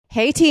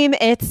Hey team,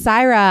 it's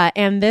Syra,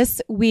 and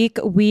this week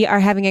we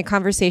are having a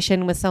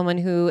conversation with someone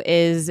who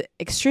is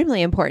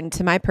extremely important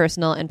to my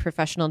personal and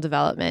professional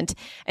development,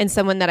 and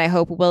someone that I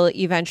hope will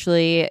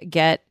eventually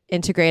get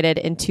integrated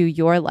into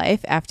your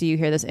life after you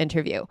hear this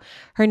interview.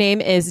 Her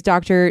name is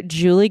Dr.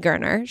 Julie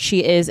Gerner.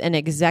 She is an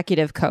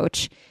executive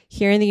coach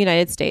here in the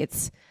United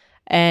States,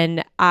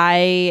 and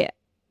I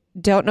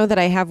don't know that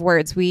I have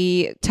words.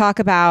 We talk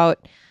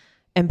about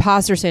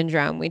imposter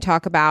syndrome. We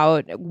talk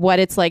about what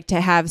it's like to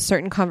have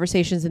certain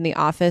conversations in the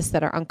office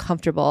that are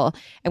uncomfortable.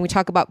 And we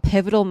talk about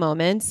pivotal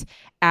moments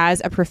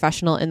as a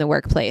professional in the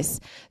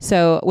workplace.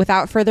 So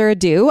without further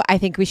ado, I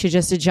think we should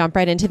just jump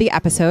right into the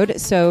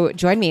episode. So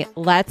join me.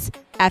 Let's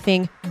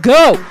effing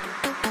go.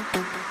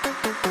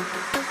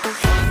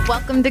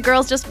 Welcome to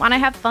Girls Just Want to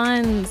Have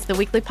Funds, the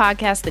weekly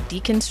podcast that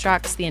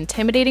deconstructs the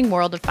intimidating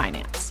world of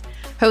finance.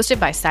 Hosted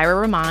by Syra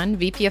Rahman,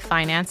 VP of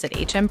Finance at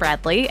H.M.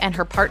 Bradley, and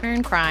her partner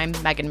in crime,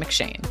 Megan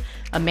McShane,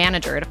 a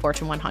manager at a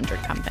Fortune 100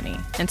 company,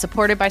 and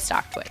supported by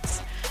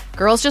StockTwits.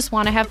 Girls Just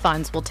Want to Have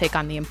Funds will take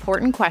on the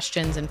important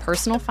questions in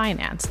personal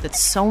finance that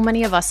so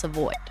many of us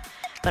avoid,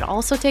 but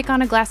also take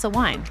on a glass of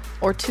wine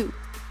or two.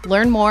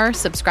 Learn more,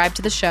 subscribe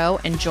to the show,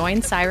 and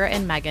join Syra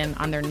and Megan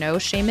on their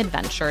no-shame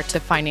adventure to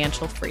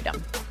financial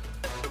freedom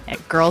at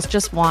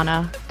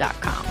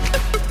girlsjustwanna.com.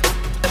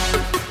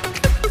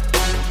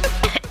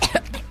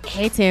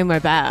 Hey Tim, we're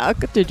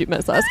back. Did you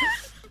miss us?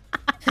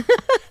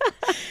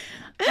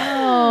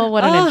 Oh,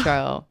 what an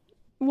intro.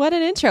 What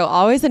an intro.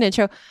 Always an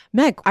intro.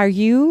 Meg,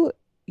 you're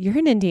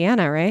in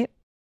Indiana, right?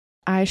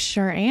 I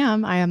sure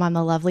am. I am on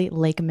the lovely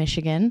Lake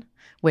Michigan,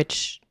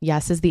 which,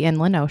 yes, is the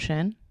inland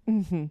ocean.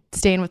 Mm-hmm.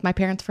 Staying with my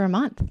parents for a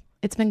month.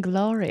 It's been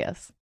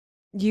glorious.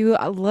 You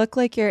look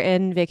like you're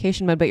in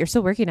vacation mode, but you're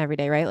still working every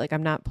day, right? Like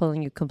I'm not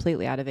pulling you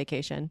completely out of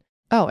vacation.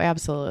 Oh,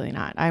 absolutely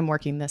not. I'm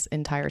working this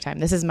entire time.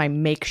 This is my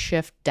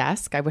makeshift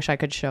desk. I wish I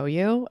could show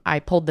you. I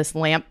pulled this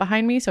lamp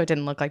behind me so it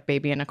didn't look like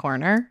baby in a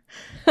corner.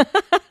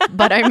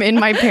 But I'm in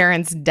my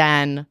parents'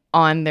 den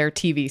on their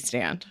TV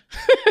stand.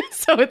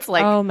 So it's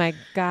like, oh my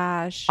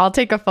gosh. I'll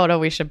take a photo.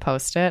 We should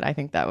post it. I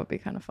think that would be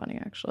kind of funny,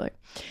 actually.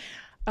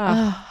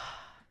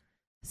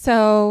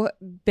 So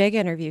big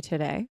interview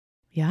today.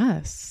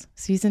 Yes.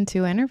 Season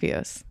 2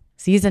 interviews.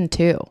 Season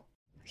 2.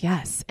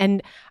 Yes.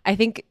 And I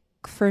think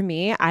for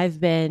me, I've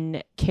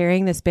been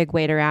carrying this big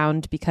weight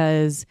around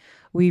because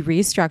we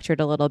restructured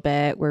a little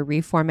bit. We're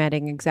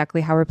reformatting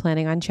exactly how we're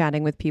planning on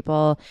chatting with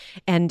people.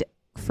 And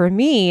for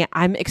me,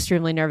 I'm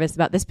extremely nervous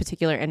about this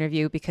particular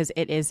interview because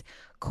it is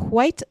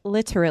quite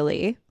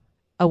literally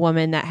a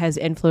woman that has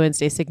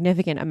influenced a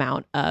significant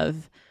amount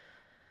of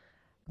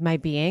my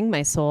being,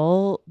 my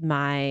soul,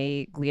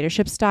 my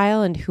leadership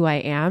style, and who I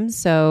am.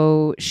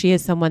 So she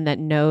is someone that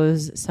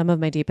knows some of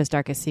my deepest,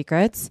 darkest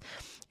secrets.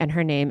 And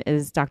her name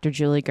is Dr.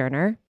 Julie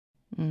Gerner.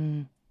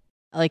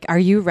 Like, are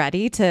you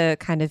ready to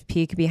kind of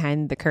peek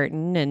behind the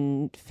curtain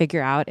and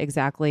figure out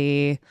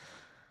exactly,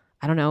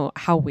 I don't know,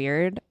 how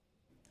weird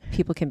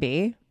people can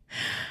be?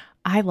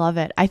 I love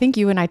it. I think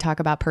you and I talk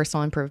about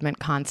personal improvement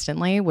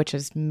constantly, which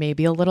is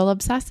maybe a little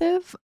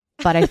obsessive,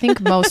 but I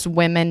think most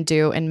women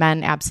do, and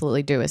men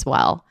absolutely do as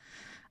well.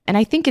 And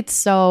I think it's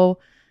so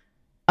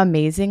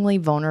amazingly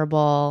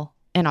vulnerable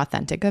and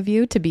authentic of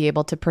you to be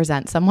able to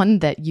present someone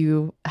that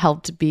you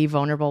helped be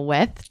vulnerable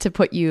with to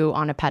put you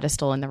on a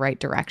pedestal in the right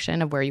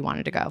direction of where you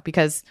wanted to go.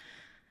 Because,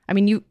 I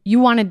mean, you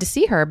wanted to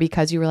see her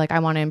because you were like, I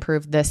want to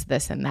improve this,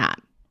 this, and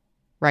that,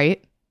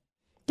 right?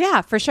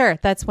 Yeah, for sure.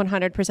 That's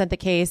 100% the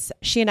case.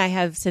 She and I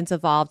have since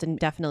evolved and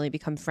definitely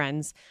become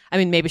friends. I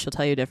mean, maybe she'll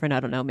tell you different. I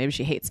don't know. Maybe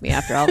she hates me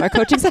after all of our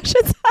coaching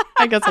sessions.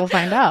 I guess we'll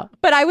find out.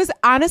 But I was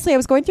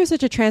going through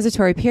such a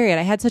transitory period.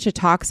 I had such a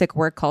toxic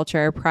work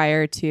culture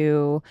prior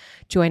to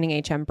joining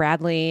H.M.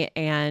 Bradley.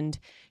 And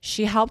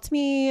she helped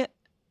me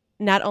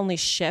not only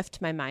shift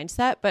my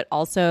mindset, but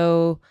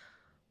also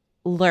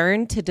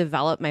learn to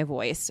develop my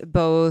voice,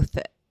 both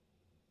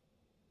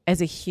as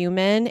a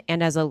human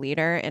and as a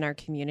leader in our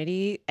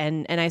community.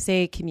 And I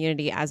say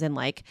community as in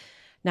like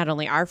not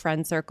only our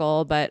friend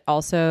circle, but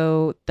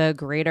also the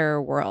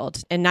greater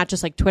world, and not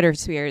just like Twitter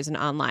spheres and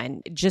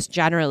online. Just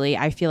generally,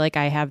 I feel like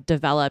I have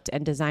developed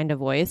and designed a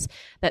voice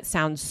that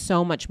sounds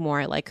so much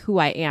more like who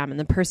I am and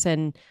the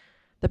person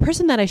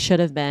that I should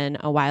have been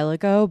a while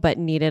ago, but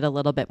needed a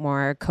little bit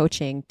more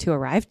coaching to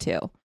arrive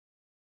to.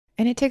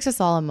 And it takes us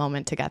all a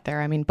moment to get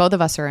there. I mean, both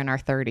of us are in our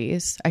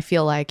 30s. I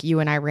feel like you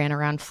and I ran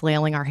around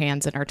flailing our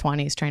hands in our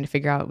 20s trying to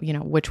figure out,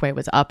 which way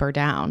was up or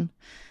down.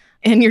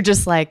 And you're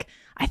just like,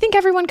 I think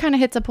everyone kind of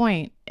hits a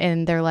point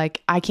and they're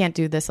like, I can't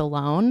do this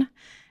alone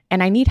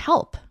and I need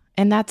help.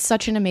 And that's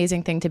such an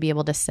amazing thing to be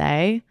able to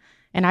say.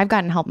 And I've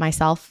gotten help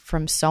myself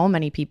from so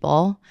many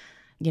people,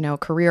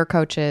 career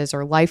coaches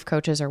or life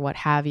coaches or what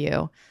have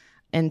you.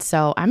 And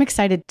so I'm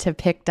excited to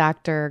pick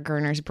Dr.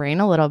 Gerner's brain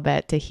a little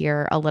bit to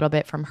hear a little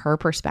bit from her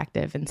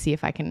perspective and see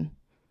if I can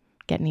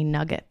get any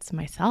nuggets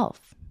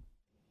myself.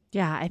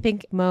 Yeah, I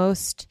think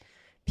most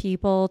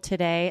people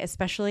today,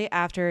 especially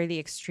after the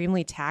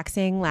extremely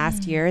taxing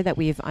last year that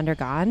we've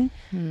undergone,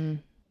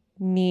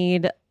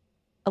 need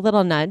a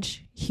little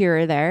nudge here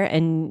or there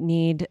and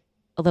need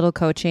a little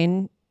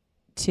coaching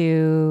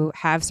to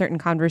have certain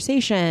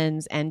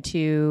conversations and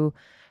to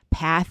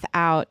path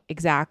out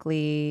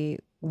exactly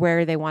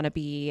where they want to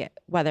be,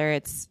 whether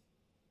it's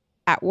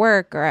at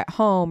work or at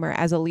home or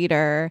as a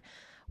leader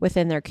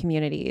within their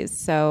communities.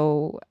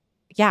 So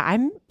yeah,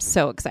 I'm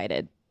so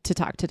excited to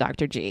talk to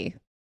Dr. G.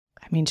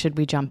 I mean, should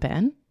we jump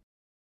in?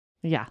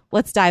 Yeah,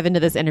 let's dive into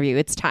this interview.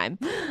 It's time.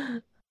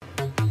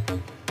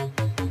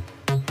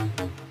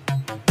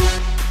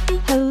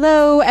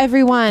 Hello,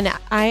 everyone.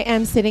 I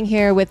am sitting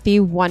here with the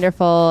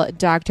wonderful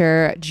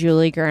Dr.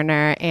 Julie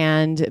Gerner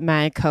and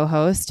my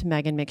co-host,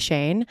 Megan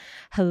McShane.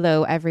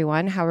 Hello,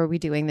 everyone. How are we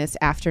doing this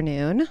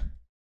afternoon?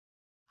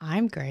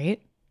 I'm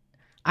great.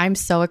 I'm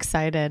so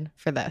excited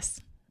for this.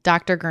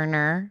 Dr.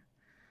 Gerner,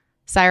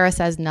 Syra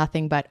says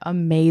nothing but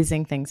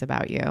amazing things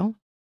about you.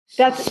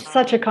 That's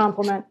such a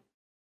compliment.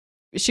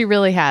 She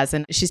really has.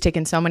 And she's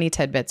taken so many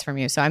tidbits from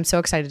you. So I'm so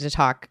excited to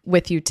talk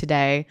with you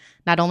today,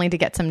 not only to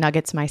get some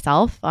nuggets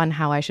myself on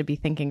how I should be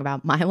thinking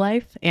about my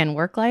life and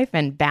work life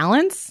and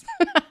balance,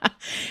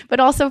 but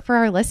also for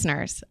our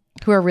listeners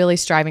who are really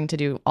striving to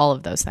do all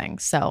of those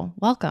things. So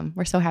welcome.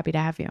 We're so happy to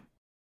have you.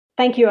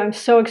 Thank you. I'm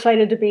so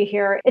excited to be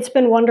here. It's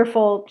been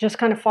wonderful just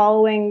kind of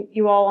following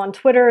you all on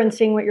Twitter and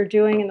seeing what you're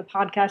doing. And the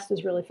podcast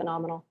is really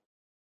phenomenal.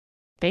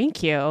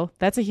 Thank you.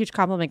 That's a huge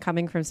compliment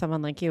coming from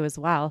someone like you as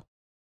well.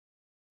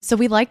 So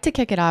we like to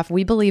kick it off.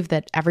 We believe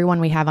that everyone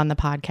we have on the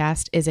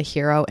podcast is a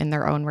hero in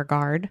their own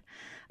regard.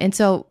 And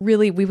so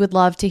really, we would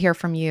love to hear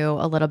from you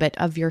a little bit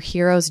of your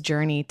hero's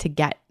journey to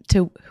get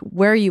to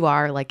where you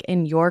are, like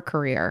in your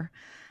career,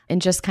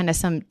 and just kind of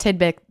some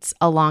tidbits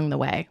along the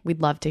way.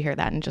 We'd love to hear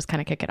that and just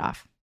kind of kick it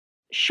off.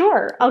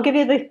 Sure. I'll give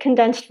you the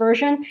condensed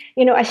version.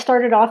 I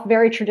started off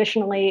very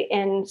traditionally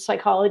in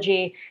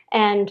psychology,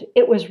 and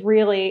it was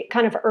really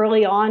kind of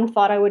early on,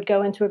 thought I would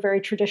go into a very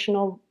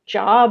traditional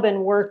job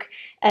and work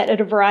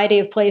at a variety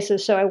of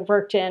places. So I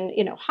worked in,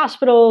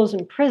 hospitals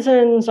and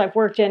prisons. I've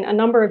worked in a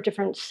number of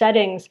different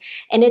settings,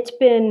 and it's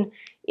been,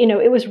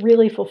 it was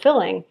really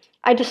fulfilling.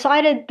 I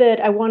decided that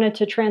I wanted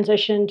to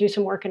transition, do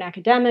some work in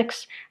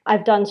academics.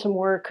 I've done some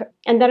work,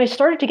 and then I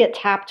started to get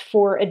tapped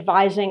for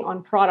advising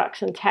on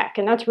products and tech.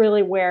 And that's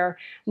really where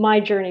my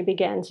journey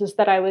begins, is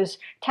that I was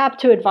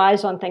tapped to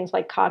advise on things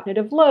like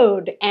cognitive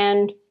load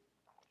and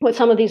with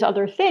some of these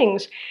other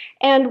things.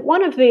 And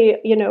one of the,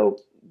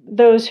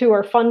 those who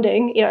are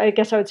funding, I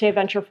guess I would say a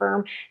venture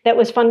firm that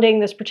was funding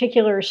this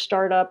particular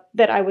startup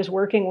that I was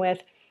working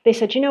with, they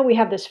said, we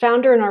have this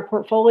founder in our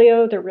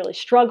portfolio. They're really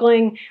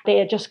struggling. They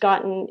had just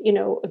gotten,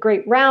 a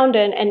great round,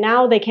 and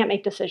now they can't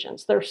make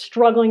decisions. They're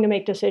struggling to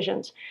make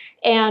decisions.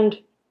 And,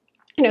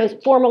 as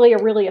formerly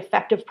a really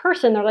effective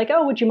person, they're like,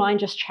 oh, would you mind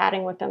just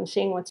chatting with them,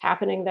 seeing what's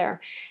happening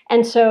there?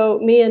 And so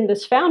me and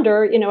this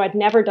founder, I'd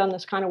never done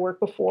this kind of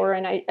work before.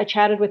 And I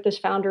chatted with this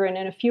founder, and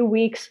in a few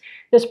weeks,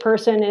 this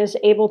person is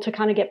able to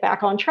kind of get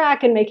back on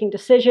track and making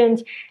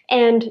decisions.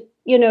 And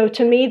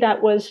to me,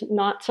 that was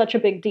not such a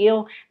big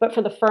deal. But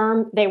for the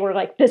firm, they were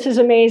like, this is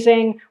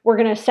amazing. We're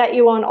going to set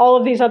you on all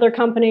of these other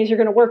companies. You're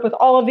going to work with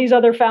all of these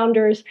other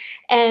founders.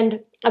 And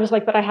I was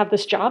like, but I have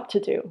this job to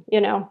do,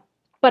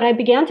 But I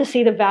began to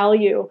see the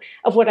value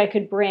of what I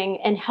could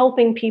bring and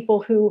helping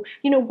people who,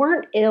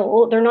 weren't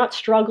ill. They're not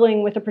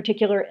struggling with a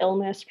particular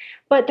illness,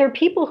 but they're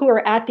people who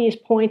are at these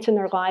points in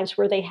their lives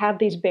where they have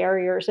these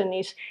barriers and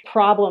these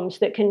problems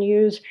that can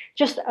use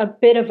just a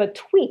bit of a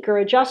tweak or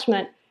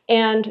adjustment.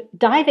 And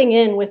diving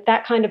in with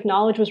that kind of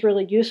knowledge was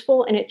really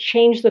useful, and it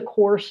changed the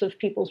course of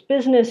people's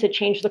business. It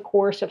changed the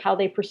course of how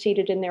they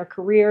proceeded in their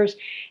careers,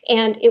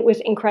 and it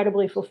was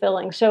incredibly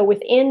fulfilling. So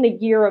within the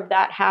year of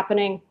that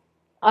happening,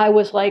 I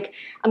was like,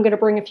 I'm going to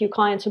bring a few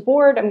clients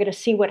aboard. I'm going to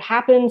see what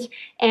happens.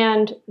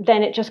 And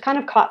then it just kind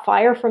of caught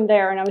fire from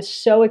there. And I was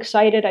so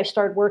excited. I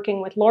started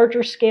working with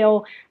larger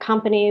scale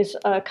companies,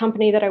 a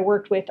company that I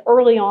worked with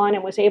early on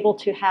and was able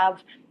to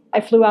have, I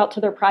flew out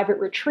to their private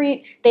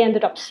retreat. They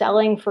ended up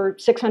selling for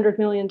 $600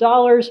 million.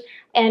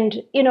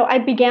 And, I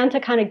began to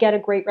kind of get a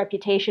great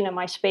reputation in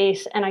my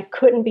space, and I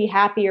couldn't be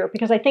happier,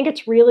 because I think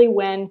it's really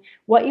when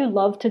what you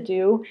love to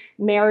do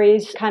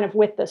marries kind of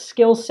with the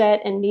skill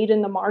set and need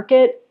in the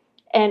market.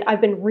 And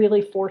I've been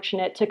really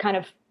fortunate to kind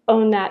of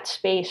own that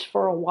space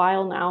for a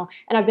while now.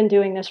 And I've been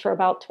doing this for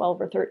about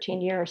 12 or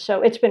 13 years.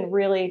 So it's been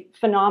really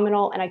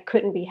phenomenal, and I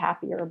couldn't be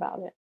happier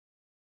about it.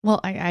 Well,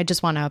 I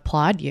just want to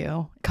applaud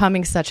you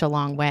coming such a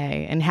long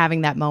way and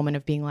having that moment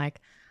of being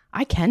like,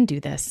 I can do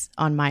this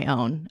on my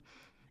own.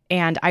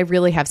 And I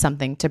really have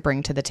something to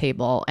bring to the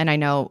table. And I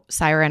know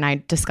Syra and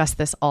I discuss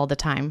this all the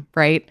time,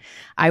 right?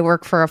 I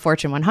work for a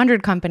Fortune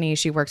 100 company.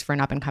 She works for an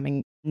up and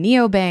coming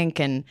neobank.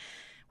 And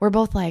we're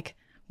both like,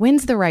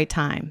 when's the right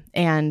time?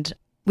 And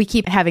we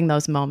keep having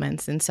those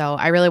moments. And so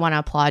I really want to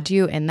applaud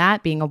you in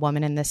that, being a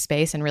woman in this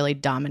space and really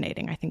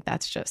dominating. I think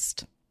that's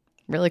just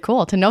really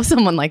cool to know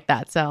someone like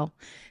that. So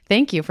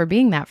thank you for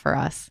being that for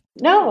us.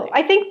 No,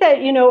 I think that,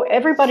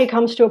 everybody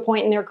comes to a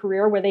point in their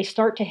career where they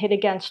start to hit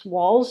against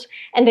walls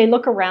and they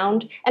look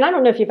around. And I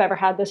don't know if you've ever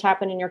had this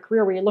happen in your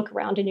career where you look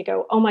around and you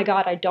go, oh my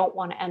God, I don't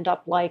want to end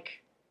up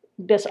like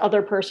this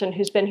other person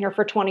who's been here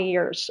for 20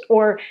 years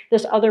or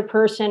this other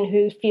person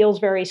who feels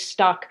very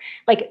stuck.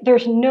 Like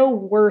there's no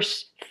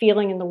worse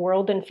feeling in the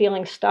world than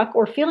feeling stuck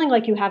or feeling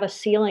like you have a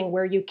ceiling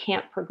where you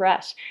can't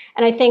progress.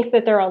 And I think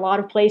that there are a lot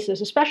of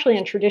places, especially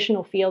in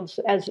traditional fields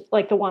as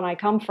like the one I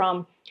come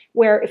from,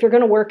 where if you're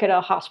going to work at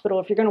a hospital,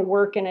 if you're going to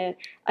work in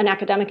an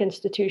academic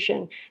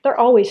institution, there are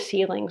always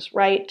ceilings,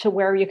 right, to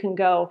where you can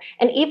go.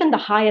 And even the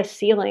highest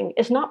ceiling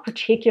is not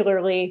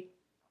particularly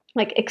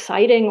like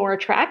exciting or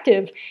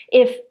attractive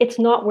if it's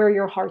not where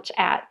your heart's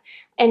at.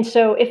 And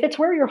so if it's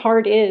where your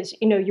heart is,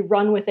 you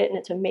run with it and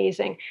it's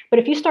amazing. But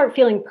if you start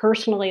feeling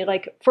personally,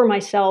 like for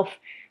myself,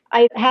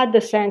 I had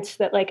the sense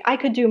that like I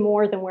could do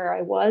more than where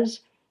I was.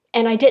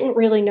 And I didn't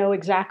really know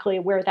exactly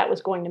where that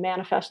was going to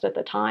manifest at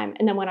the time.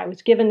 And then when I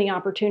was given the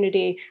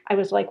opportunity, I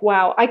was like,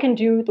 wow, I can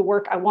do the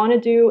work I want to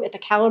do at the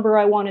caliber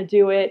I want to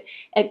do it,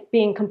 at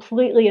being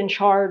completely in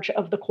charge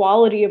of the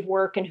quality of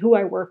work and who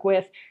I work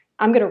with.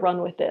 I'm going to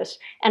run with this.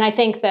 And I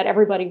think that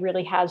everybody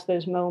really has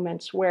those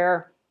moments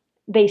where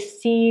they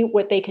see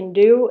what they can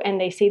do and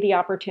they see the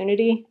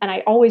opportunity. And I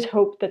always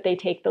hope that they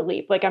take the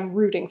leap. Like I'm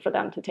rooting for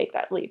them to take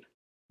that leap.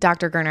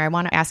 Dr. Gerner, I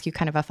want to ask you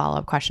kind of a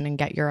follow-up question and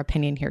get your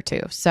opinion here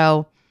too.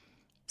 So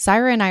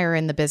Saira and I are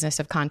in the business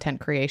of content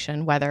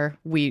creation, whether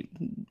we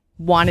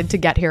wanted to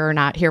get here or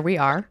not, here we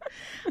are.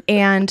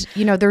 And,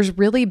 there's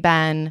really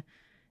been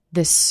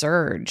this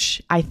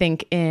surge, I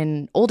think,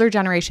 in older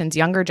generations,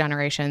 younger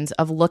generations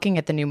of looking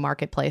at the new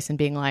marketplace and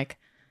being like,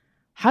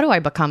 how do I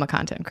become a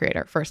content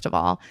creator, first of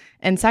all?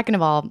 And second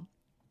of all,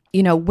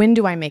 when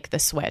do I make the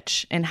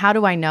switch? And how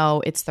do I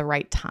know it's the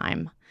right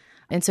time?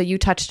 And so you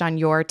touched on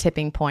your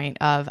tipping point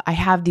of, I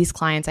have these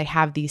clients, I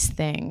have these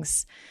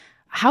things.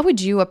 How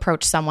would you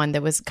approach someone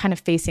that was kind of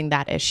facing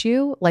that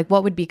issue? Like,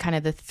 what would be kind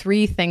of the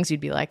 3 things you'd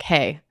be like,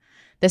 hey,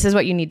 this is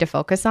what you need to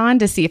focus on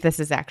to see if this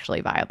is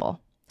actually viable?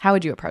 How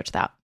would you approach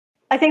that?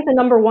 I think the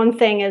number one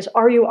thing is,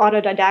 are you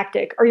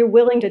autodidactic? Are you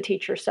willing to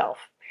teach yourself?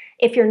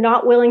 If you're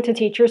not willing to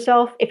teach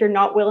yourself, if you're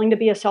not willing to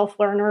be a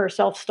self-learner or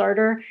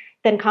self-starter,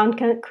 then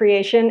content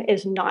creation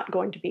is not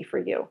going to be for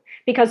you,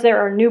 because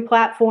there are new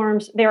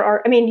platforms.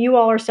 You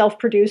all are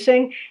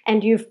self-producing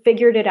and you've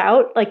figured it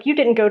out. Like you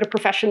didn't go to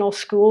professional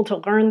school to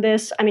learn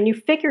this. You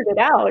figured it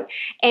out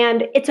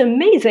and it's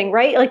amazing,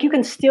 right? Like you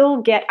can still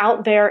get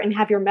out there and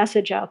have your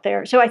message out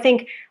there. So I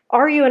think,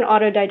 are you an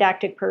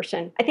autodidactic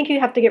person? I think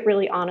you have to get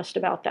really honest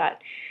about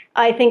that.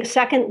 I think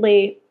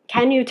secondly,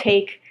 can you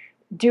take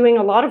doing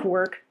a lot of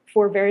work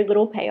for very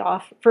little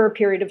payoff for a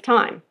period of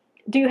time?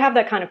 Do you have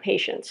that kind of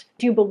patience?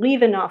 Do you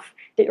believe enough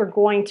that you're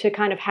going to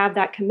kind of have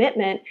that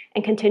commitment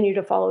and continue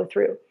to follow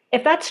through?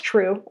 If that's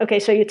true, okay,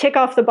 so you tick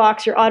off the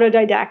box, you're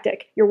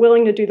autodidactic, you're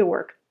willing to do the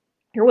work.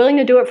 You're willing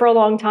to do it for a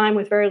long time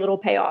with very little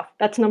payoff.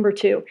 That's number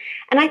 2.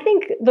 And I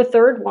think the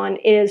third one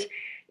is,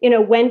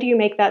 when do you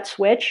make that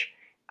switch?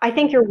 I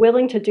think you're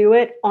willing to do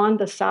it on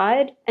the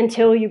side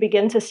until you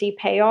begin to see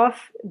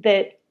payoff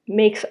that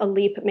makes a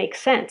leap make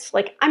sense.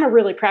 Like I'm a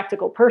really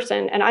practical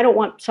person and I don't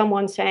want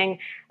someone saying,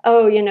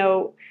 oh,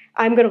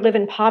 I'm going to live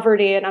in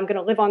poverty and I'm going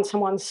to live on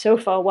someone's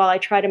sofa while I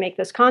try to make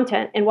this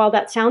content. And while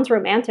that sounds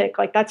romantic,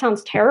 like that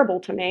sounds terrible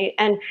to me.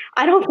 And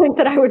I don't think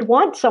that I would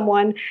want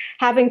someone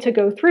having to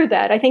go through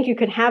that. I think you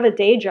can have a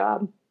day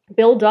job,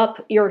 build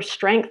up your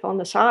strength on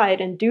the side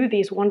and do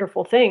these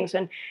wonderful things.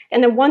 And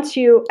then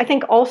I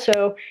think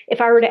also, if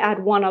I were to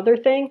add one other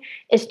thing,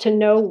 is to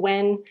know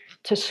when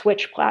to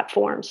switch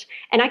platforms.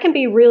 And I can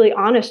be really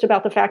honest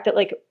about the fact that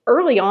like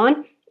early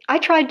on, I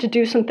tried to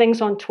do some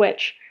things on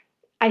Twitch.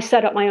 I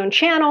set up my own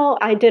channel.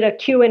 I did a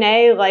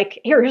Q&A,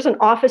 like, here's an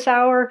office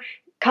hour.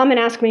 Come and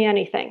ask me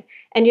anything.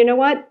 And you know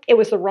what? It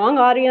was the wrong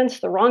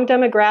audience, the wrong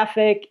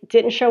demographic,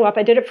 didn't show up.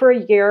 I did it for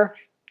a year.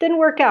 Didn't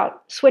work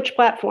out. Switch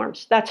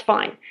platforms. That's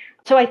fine.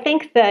 So I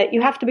think that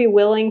you have to be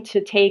willing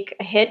to take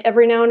a hit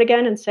every now and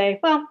again and say,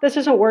 well, this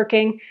isn't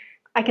working.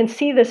 I can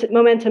see this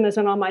momentum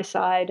isn't on my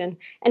side,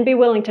 and be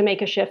willing to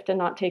make a shift and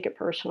not take it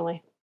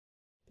personally.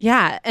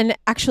 Yeah. And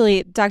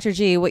actually, Dr.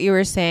 G, what you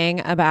were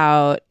saying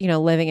about,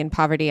 living in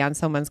poverty on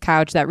someone's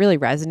couch, that really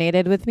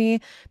resonated with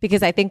me,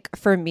 because I think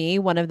for me,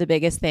 one of the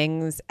biggest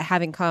things,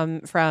 having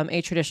come from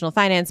a traditional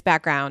finance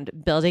background,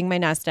 building my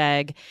nest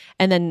egg,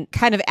 and then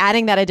kind of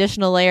adding that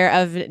additional layer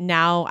of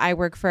now I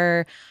work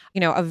for,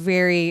 a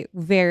very,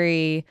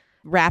 very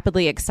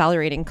rapidly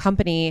accelerating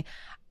company.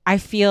 I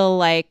feel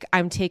like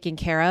I'm taken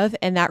care of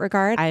in that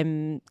regard.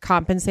 I'm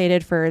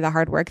compensated for the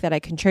hard work that I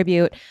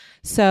contribute.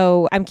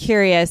 So I'm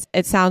curious,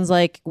 it sounds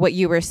like what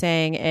you were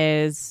saying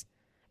is,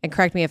 and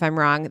correct me if I'm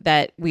wrong,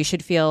 that we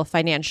should feel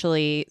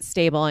financially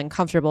stable and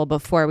comfortable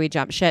before we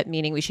jump ship,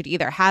 meaning we should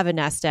either have a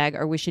nest egg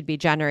or we should be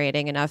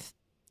generating enough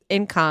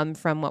income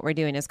from what we're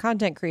doing as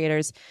content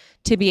creators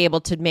to be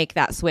able to make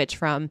that switch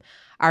from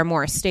our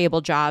more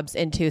stable jobs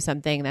into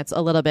something that's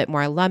a little bit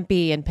more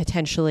lumpy and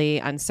potentially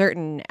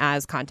uncertain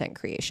as content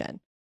creation.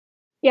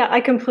 Yeah, I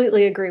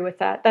completely agree with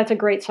that. That's a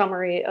great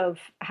summary of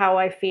how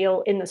I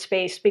feel in the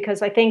space,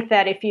 because I think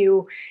that if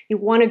you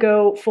want to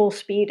go full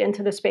speed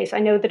into the space, I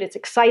know that it's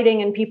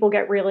exciting and people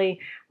get really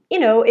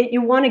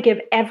you want to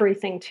give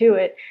everything to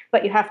it,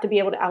 but you have to be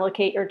able to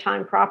allocate your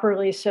time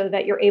properly so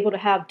that you're able to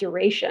have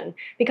duration.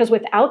 Because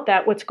without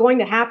that, what's going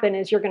to happen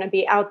is you're going to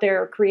be out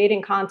there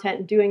creating content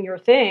and doing your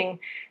thing,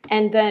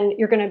 and then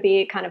you're going to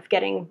be kind of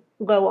getting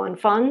low on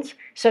funds.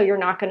 So you're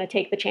not going to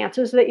take the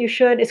chances that you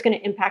should. It's going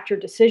to impact your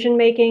decision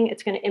making.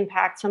 It's going to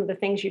impact some of the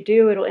things you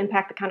do. It'll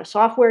impact the kind of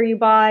software you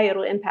buy.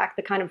 It'll impact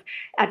the kind of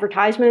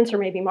advertisements or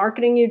maybe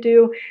marketing you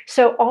do.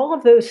 So all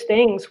of those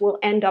things will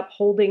end up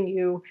holding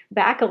you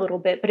back a little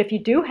bit. But if you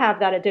do have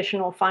that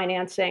additional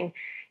financing,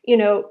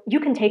 you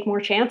can take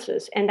more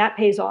chances, and that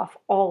pays off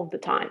all of the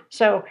time.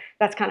 So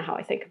that's kind of how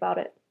I think about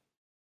it.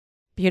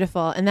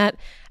 Beautiful. And that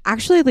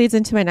actually leads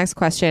into my next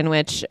question,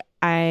 which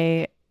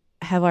I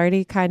have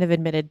already kind of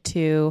admitted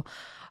to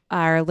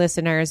our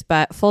listeners,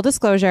 but full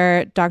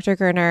disclosure, Dr.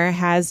 Gerner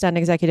has done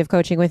executive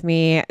coaching with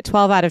me.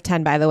 12 out of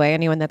 10, by the way.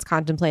 Anyone that's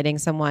contemplating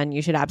someone,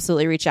 you should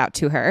absolutely reach out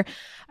to her.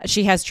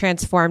 She has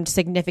transformed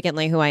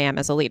significantly who I am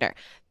as a leader.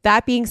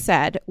 That being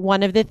said,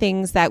 one of the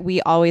things that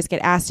we always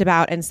get asked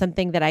about, and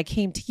something that I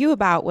came to you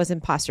about, was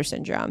imposter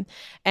syndrome.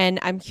 And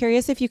I'm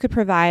curious if you could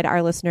provide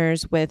our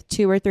listeners with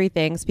 2 or 3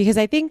 things, because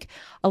I think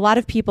a lot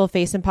of people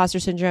face imposter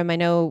syndrome. I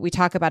know we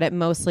talk about it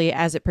mostly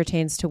as it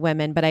pertains to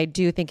women, but I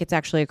do think it's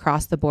actually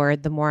across the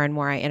board the more and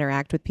more I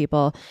interact with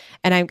people.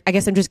 And I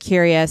guess I'm just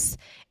curious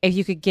if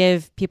you could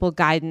give people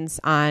guidance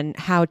on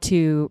how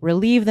to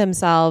relieve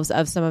themselves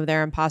of some of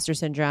their imposter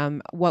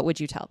syndrome. What would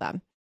you tell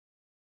them?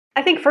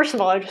 I think, first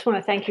of all, I just want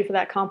to thank you for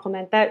that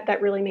compliment. That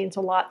really means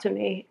a lot to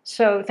me.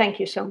 So thank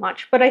you so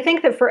much. But I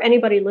think that for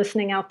anybody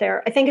listening out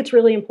there, I think it's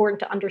really important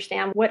to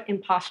understand what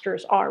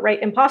imposters are,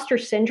 right? Imposter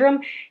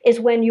syndrome is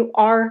when you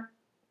are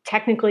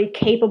technically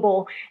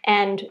capable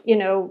and,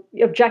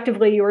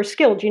 objectively you're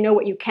skilled. You know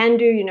what you can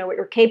do, you know what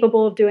you're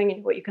capable of doing, you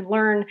know what you can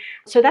learn.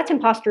 So that's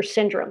imposter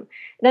syndrome.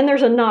 Then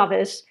there's a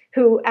novice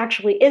who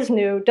actually is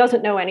new,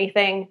 doesn't know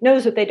anything,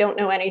 knows that they don't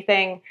know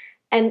anything.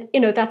 And,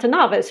 that's a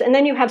novice. And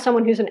then you have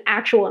someone who's an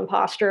actual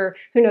imposter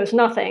who knows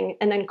nothing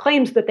and then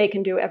claims that they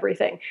can do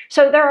everything.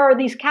 So there are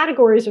these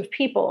categories of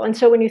people. And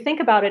so when you think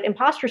about it,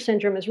 imposter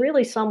syndrome is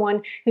really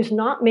someone who's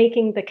not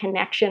making the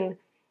connection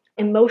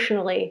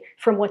emotionally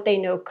from what they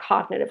know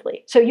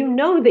cognitively. So you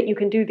know that you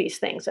can do these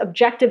things.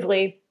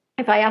 Objectively,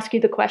 if I ask you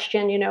the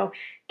question,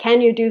 can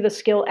you do the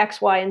skill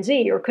X, Y, and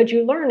Z? Or could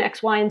you learn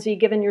X, Y, and Z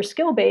given your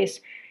skill base?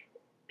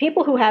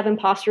 People who have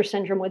imposter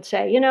syndrome would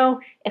say,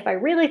 if I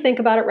really think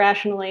about it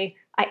rationally,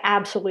 I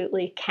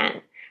absolutely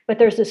can. But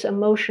there's this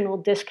emotional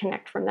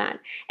disconnect from that.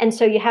 And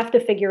so you have to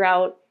figure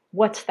out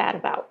what's that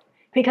about,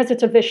 because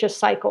it's a vicious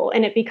cycle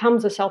and it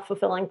becomes a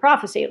self-fulfilling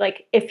prophecy.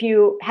 Like if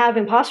you have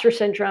imposter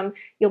syndrome,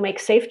 you'll make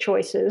safe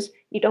choices,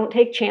 you don't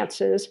take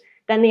chances,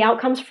 then the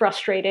outcome's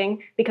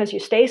frustrating because you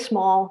stay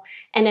small,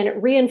 and then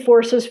it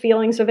reinforces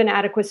feelings of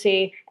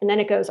inadequacy, and then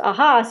it goes,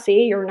 aha,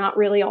 see, you're not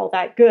really all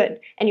that good,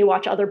 and you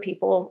watch other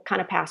people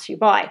kind of pass you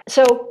by.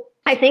 So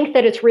I think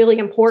that it's really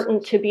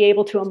important to be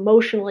able to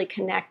emotionally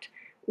connect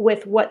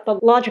with what the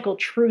logical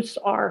truths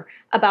are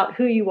about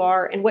who you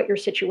are and what your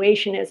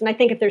situation is. And I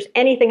think if there's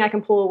anything I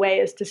can pull away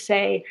is to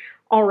say,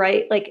 all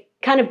right, like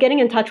kind of getting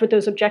in touch with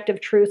those objective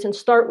truths and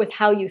start with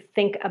how you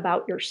think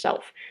about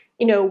yourself.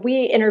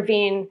 We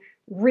intervene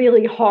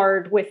really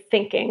hard with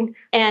thinking.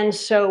 And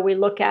so we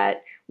look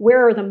at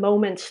where are the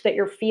moments that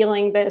you're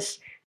feeling this?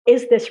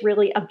 Is this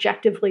really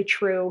objectively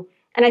true?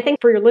 And I think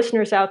for your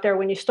listeners out there,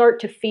 when you start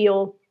to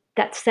feel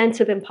that sense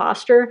of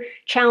imposter,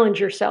 challenge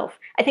yourself.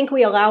 I think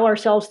we allow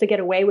ourselves to get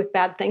away with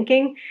bad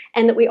thinking,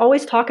 and that we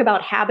always talk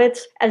about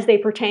habits as they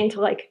pertain to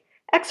like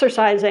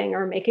exercising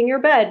or making your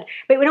bed,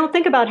 but we don't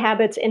think about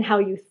habits in how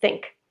you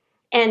think.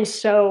 And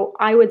so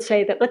I would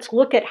say that let's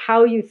look at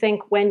how you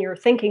think when you're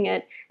thinking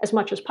it as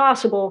much as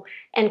possible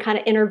and kind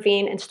of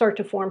intervene and start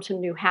to form some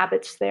new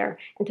habits there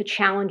and to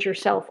challenge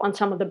yourself on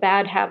some of the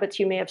bad habits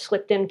you may have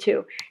slipped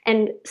into.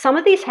 And some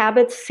of these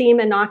habits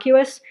seem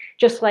innocuous,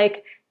 just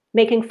like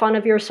making fun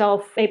of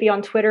yourself. Maybe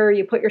on Twitter,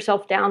 you put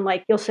yourself down,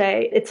 like you'll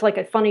say it's like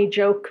a funny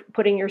joke,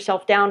 putting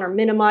yourself down or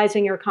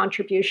minimizing your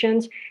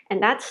contributions.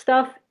 And that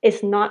stuff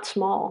is not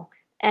small.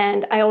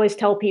 And I always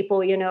tell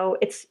people,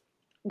 it's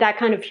that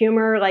kind of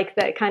humor, like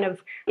that kind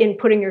of in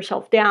putting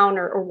yourself down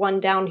or one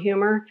down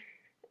humor,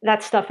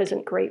 that stuff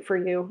isn't great for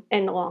you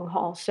in the long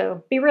haul.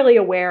 So be really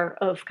aware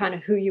of kind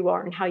of who you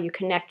are and how you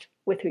connect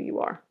with who you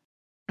are.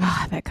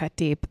 Oh, that cut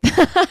deep.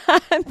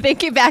 I'm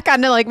thinking back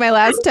onto like my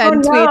last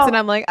 10 tweets and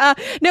I'm like,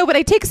 no, but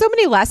I take so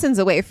many lessons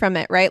away from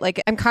it, right?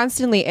 Like I'm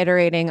constantly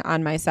iterating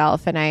on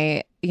myself. And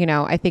I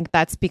think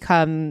that's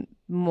become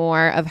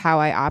more of how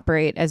I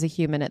operate as a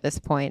human at this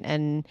point.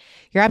 And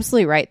you're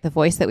absolutely right. The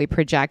voice that we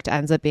project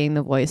ends up being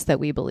the voice that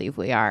we believe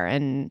we are.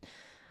 And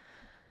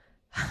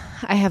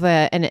I have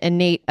an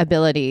innate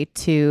ability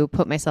to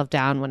put myself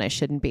down when I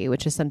shouldn't be,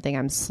 which is something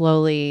I'm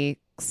slowly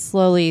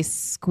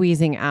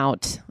squeezing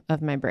out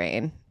of my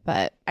brain.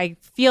 But I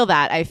feel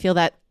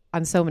that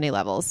on so many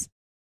levels.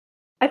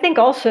 I think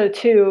also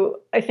too,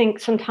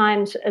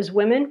 sometimes as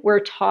women, we're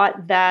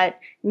taught that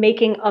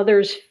making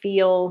others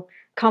feel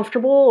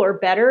comfortable or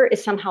better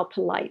is somehow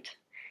polite.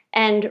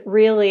 And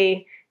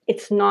really,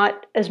 it's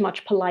not as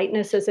much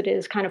politeness as it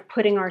is kind of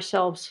putting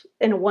ourselves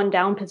in a one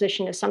down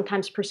position is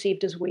sometimes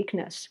perceived as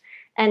weakness.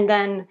 And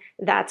then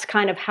that's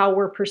kind of how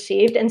we're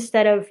perceived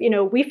instead of,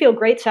 we feel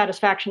great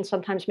satisfaction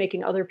sometimes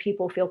making other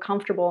people feel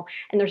comfortable.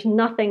 And there's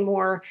nothing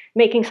more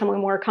making someone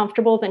more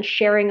comfortable than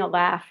sharing a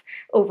laugh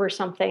over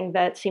something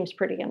that seems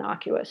pretty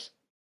innocuous.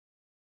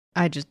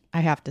 I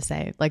have to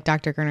say, like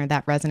Dr. Gerner,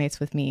 that resonates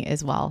with me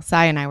as well.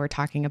 Sai and I were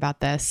talking about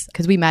this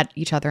because we met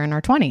each other in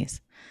our 20s.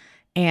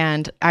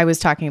 And I was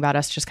talking about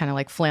us just kind of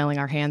like flailing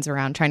our hands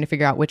around, trying to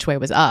figure out which way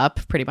was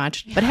up, pretty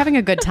much, but having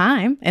a good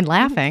time and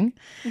laughing.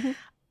 Mm-hmm.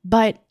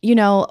 But,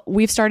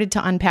 we've started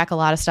to unpack a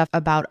lot of stuff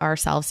about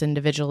ourselves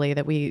individually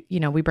that we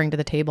bring to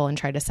the table and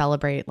try to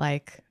celebrate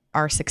like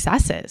our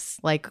successes,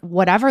 like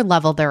whatever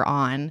level they're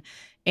on,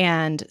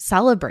 and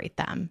celebrate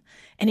them.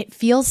 And it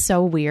feels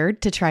so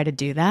weird to try to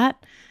do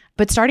that.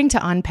 But starting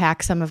to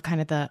unpack some of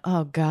kind of the,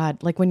 oh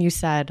God, like when you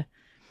said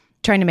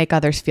trying to make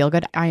others feel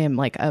good, I am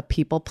like a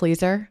people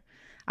pleaser.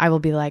 I will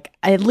be like,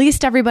 at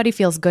least everybody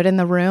feels good in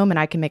the room and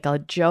I can make a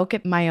joke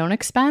at my own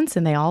expense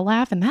and they all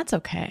laugh and that's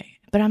okay.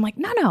 But I'm like,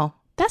 no,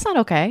 that's not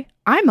okay.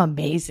 I'm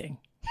amazing.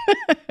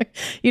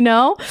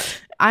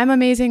 I'm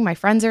amazing. My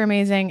friends are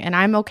amazing. And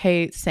I'm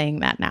okay saying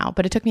that now.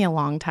 But it took me a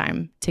long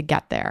time to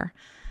get there.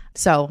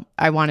 So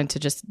I wanted to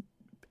just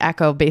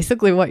echo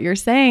basically what you're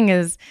saying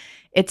is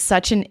it's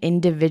such an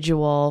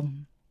individual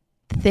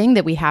thing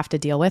that we have to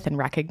deal with and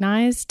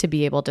recognize to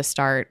be able to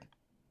start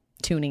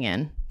tuning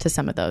in to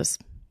some of those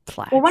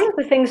flags. Well, one of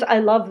the things I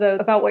love, though,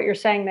 about what you're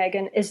saying,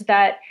 Megan, is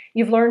that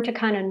you've learned to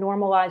kind of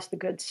normalize the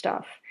good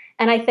stuff.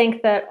 And I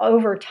think that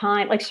over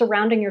time, like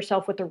surrounding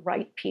yourself with the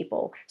right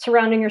people,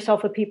 surrounding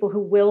yourself with people who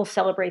will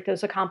celebrate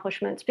those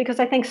accomplishments. Because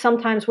I think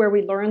sometimes where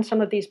we learn some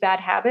of these bad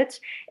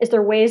habits is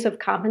there ways of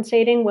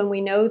compensating when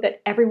we know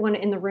that everyone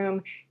in the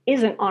room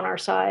isn't on our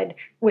side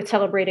with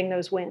celebrating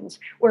those wins,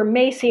 or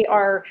may see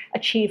our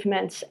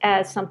achievements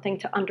as something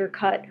to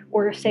undercut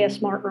or say a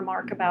smart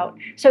remark about.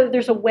 So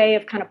there's a way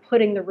of kind of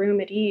putting the room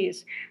at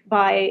ease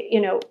by,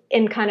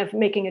 in kind of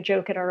making a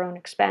joke at our own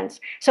expense.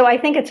 So I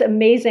think it's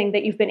amazing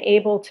that you've been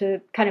able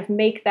to kind of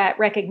make that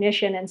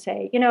recognition and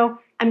say,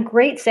 I'm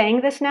great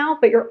saying this now,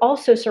 but you're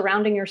also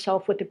surrounding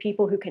yourself with the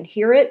people who can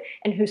hear it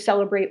and who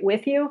celebrate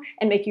with you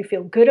and make you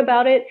feel good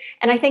about it.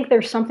 And I think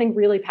there's something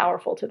really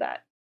powerful to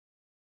that.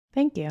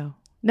 Thank you.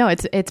 No,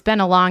 it's been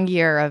a long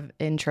year of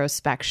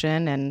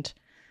introspection and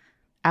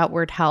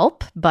outward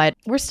help, but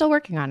we're still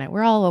working on it.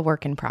 We're all a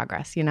work in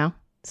progress,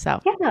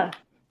 So yeah,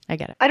 I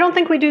get it. I don't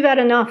think we do that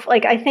enough.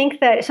 Like, I think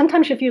that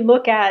sometimes if you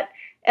look at,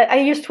 I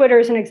use Twitter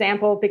as an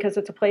example because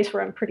it's a place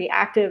where I'm pretty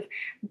active,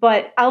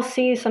 but I'll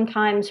see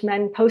sometimes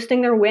men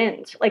posting their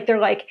wins. Like they're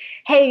like,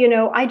 hey,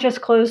 I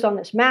just closed on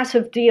this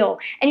massive deal.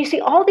 And you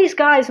see all these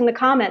guys in the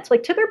comments,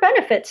 like to their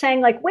benefit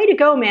saying like, way to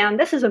go, man.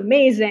 This is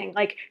amazing.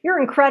 Like you're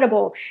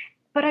incredible.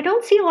 But I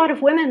don't see a lot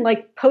of women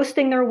like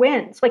posting their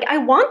wins. Like I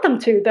want them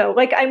to though.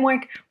 Like I'm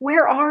like,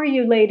 where are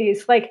you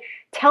ladies? Like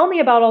tell me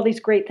about all these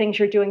great things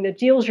you're doing, the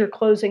deals you're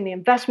closing, the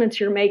investments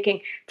you're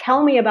making.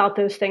 Tell me about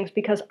those things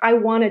because I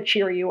want to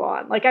cheer you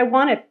on. Like I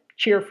want to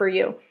cheer for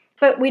you.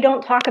 But we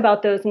don't talk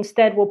about those.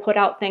 Instead, we'll put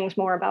out things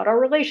more about our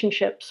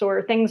relationships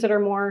or things that are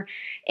more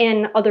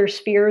in other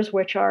spheres,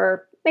 which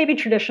are maybe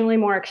traditionally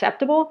more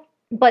acceptable.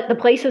 But the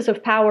places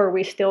of power,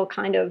 we still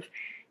kind of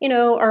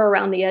are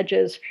around the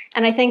edges.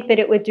 And I think that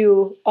it would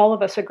do all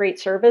of us a great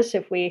service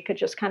if we could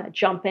just kind of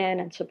jump in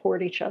and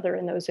support each other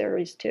in those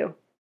areas too.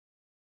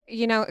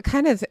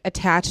 Kind of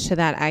attached to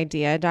that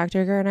idea,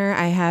 Dr. Gerner,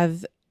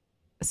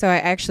 I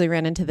actually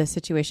ran into this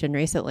situation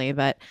recently,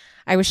 but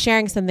I was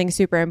sharing something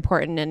super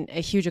important and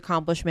a huge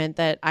accomplishment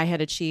that I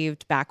had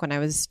achieved back when I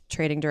was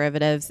trading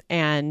derivatives.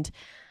 And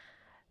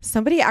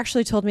somebody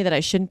actually told me that I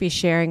shouldn't be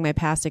sharing my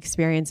past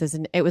experiences.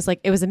 And it was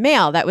a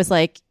male that was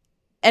like,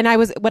 and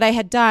what I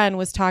had done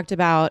was talked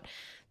about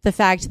the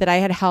fact that I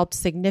had helped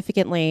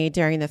significantly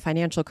during the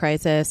financial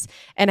crisis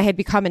and I had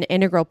become an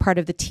integral part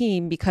of the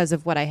team because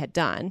of what I had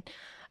done.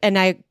 And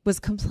I was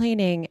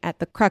complaining at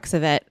the crux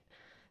of it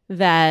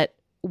that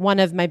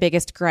one of my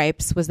biggest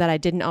gripes was that I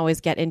didn't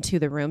always get into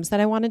the rooms that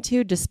I wanted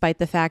to, despite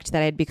the fact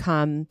that I had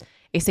become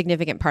a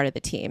significant part of the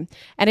team.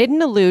 And I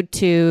didn't allude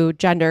to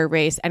gender,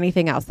 race,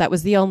 anything else. That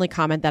was the only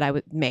comment that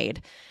I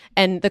made.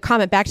 And the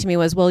comment back to me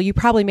was, well, you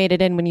probably made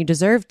it in when you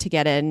deserved to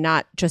get in,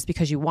 not just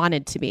because you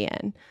wanted to be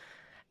in.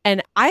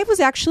 And I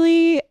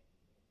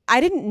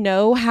didn't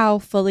know how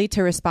fully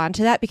to respond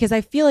to that because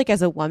I feel like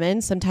as a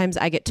woman, sometimes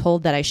I get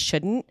told that I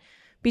shouldn't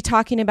be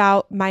talking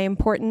about my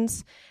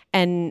importance.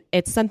 And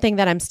it's something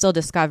that I'm still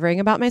discovering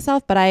about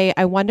myself. But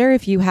I wonder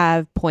if you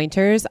have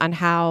pointers on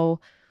how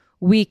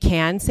we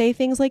can say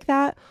things like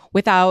that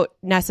without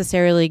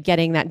necessarily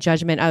getting that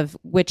judgment of,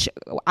 which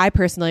I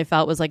personally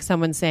felt was like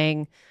someone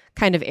saying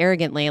kind of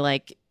arrogantly,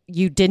 like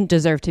you didn't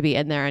deserve to be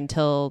in there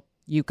until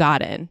you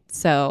got in.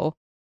 So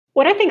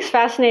what I think is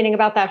fascinating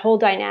about that whole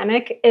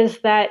dynamic is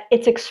that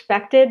it's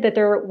expected that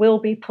there will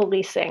be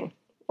policing,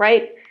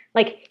 right?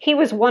 Like he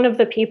was one of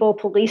the people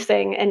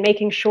policing and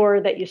making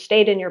sure that you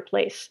stayed in your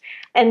place.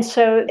 And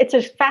so it's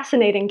a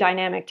fascinating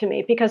dynamic to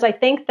me because I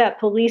think that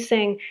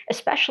policing,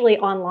 especially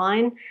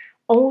online,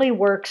 only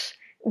works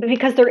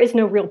because there is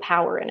no real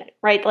power in it,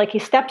 right? Like he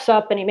steps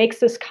up and he makes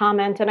this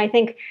comment. And I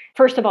think,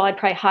 first of all, I'd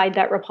probably hide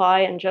that reply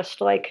and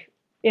just like,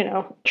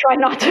 try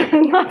not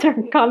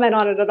to comment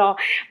on it at all.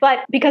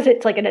 But because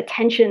it's like an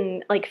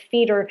attention like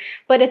feeder.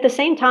 But at the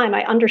same time,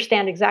 I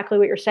understand exactly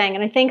what you're saying.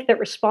 And I think that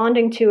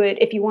responding to it,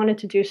 if you wanted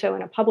to do so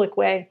in a public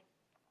way,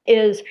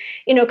 is,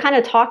 kind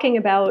of talking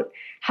about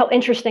how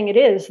interesting it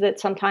is that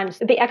sometimes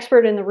the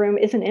expert in the room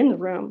isn't in the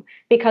room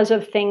because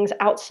of things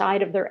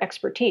outside of their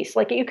expertise.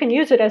 Like you can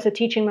use it as a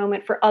teaching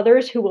moment for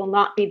others who will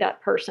not be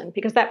that person,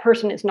 because that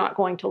person is not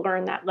going to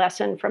learn that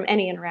lesson from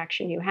any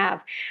interaction you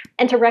have.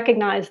 And to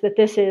recognize that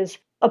this is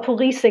a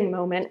policing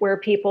moment where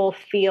people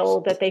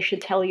feel that they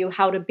should tell you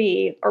how to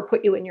be or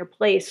put you in your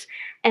place.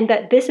 And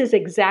that this is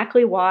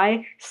exactly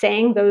why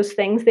saying those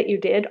things that you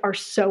did are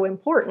so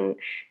important,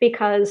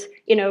 because,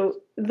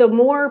 the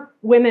more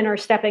women are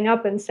stepping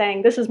up and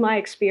saying, this is my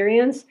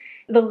experience,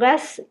 the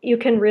less you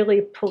can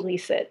really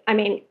police it. I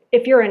mean,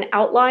 if you're an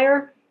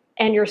outlier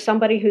and you're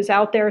somebody who's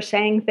out there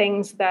saying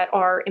things that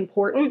are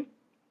important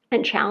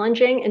and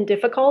challenging and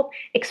difficult,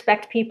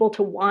 expect people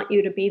to want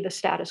you to be the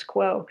status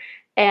quo.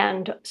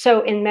 And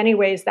so in many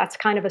ways, that's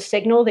kind of a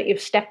signal that you've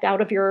stepped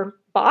out of your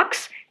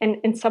box. And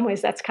in some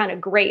ways, that's kind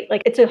of great.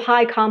 Like it's a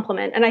high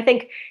compliment. And I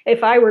think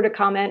if I were to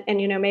comment, and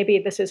maybe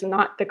this is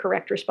not the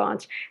correct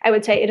response, I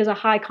would say it is a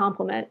high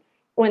compliment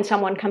when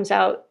someone comes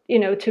out,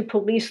 to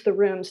police the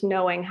rooms,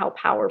 knowing how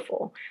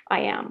powerful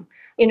I am,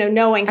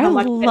 knowing how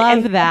much. I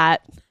love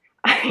that.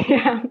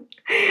 Yeah.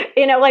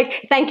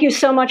 Like, thank you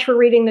so much for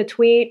reading the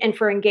tweet and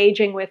for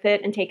engaging with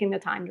it and taking the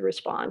time to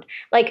respond.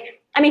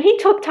 Like, I mean, he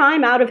took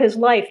time out of his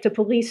life to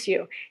police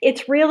you.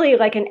 It's really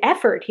like an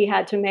effort he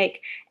had to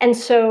make. And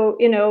so,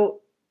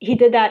 he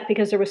did that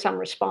because there was some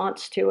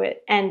response to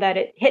it and that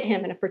it hit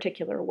him in a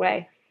particular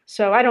way.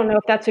 So I don't know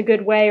if that's a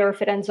good way or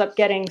if it ends up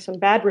getting some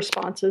bad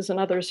responses and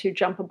others who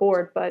jump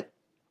aboard, but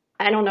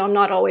I don't know. I'm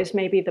not always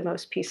maybe the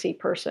most PC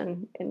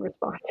person in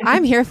responding.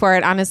 I'm here for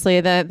it.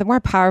 Honestly, the more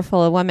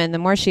powerful a woman, the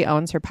more she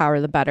owns her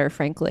power, the better,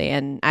 frankly.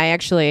 And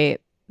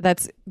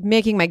that's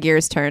making my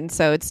gears turn.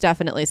 So it's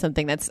definitely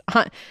something that's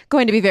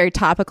going to be very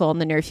topical in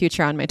the near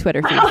future on my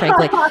Twitter feed,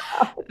 frankly.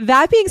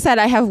 That being said,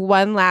 I have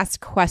one last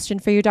question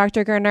for you,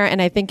 Dr. Gerner,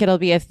 and I think it'll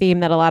be a theme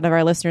that a lot of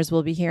our listeners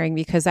will be hearing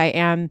because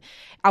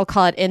I'll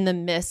call it in the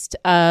midst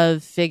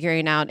of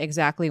figuring out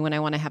exactly when I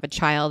want to have a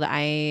child.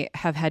 I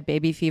have had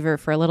baby fever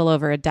for a little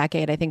over a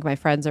decade. I think my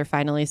friends are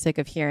finally sick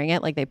of hearing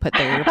it, like they put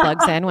their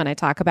earplugs in when I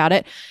talk about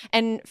it.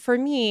 And for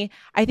me,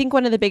 I think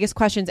one of the biggest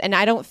questions, and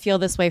I don't feel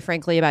this way,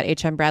 frankly, about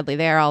H.M. Bradley.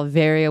 They are all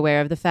very aware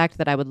of the fact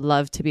that I would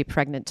love to be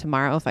pregnant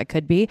tomorrow if I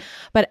could be.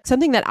 But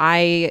something that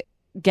I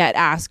get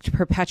asked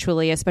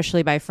perpetually,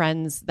 especially by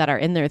friends that are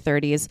in their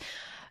 30s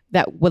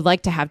that would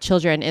like to have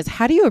children, is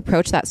how do you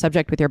approach that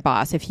subject with your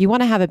boss? If you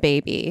want to have a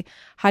baby,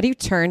 how do you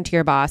turn to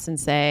your boss and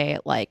say,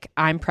 like,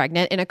 I'm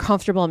pregnant in a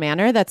comfortable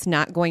manner that's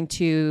not going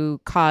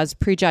to cause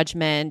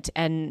prejudgment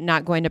and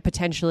not going to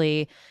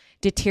potentially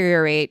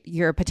deteriorate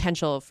your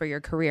potential for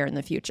your career in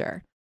the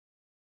future?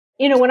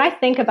 When I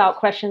think about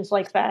questions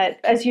like that,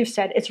 as you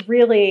said, it's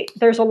really,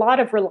 there's a lot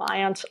of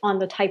reliance on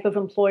the type of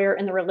employer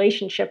and the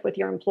relationship with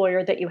your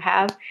employer that you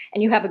have,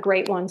 and you have a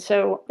great one.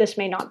 So this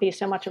may not be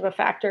so much of a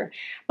factor,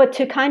 but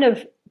to kind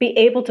of be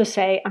able to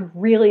say, I'm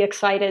really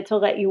excited to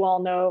let you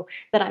all know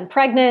that I'm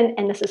pregnant,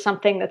 and this is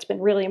something that's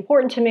been really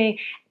important to me,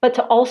 but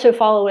to also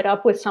follow it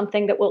up with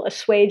something that will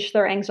assuage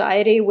their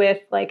anxiety with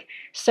like,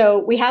 so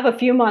we have a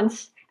few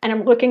months, and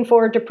I'm looking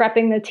forward to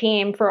prepping the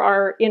team for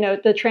our,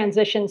 the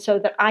transition so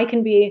that I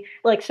can be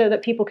like, so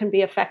that people can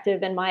be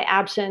effective in my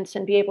absence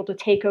and be able to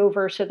take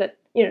over so that,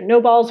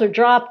 no balls are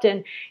dropped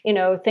and,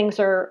 things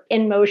are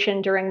in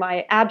motion during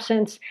my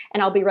absence,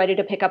 and I'll be ready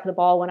to pick up the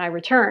ball when I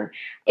return,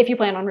 if you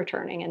plan on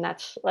returning. And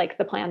that's like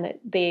the plan, that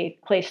the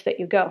place that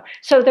you go.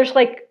 So there's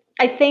like,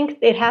 I think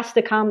it has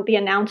to come, the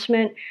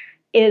announcement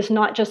is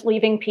not just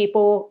leaving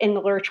people in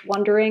the lurch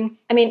wondering.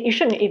 I mean, you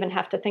shouldn't even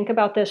have to think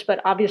about this, but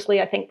obviously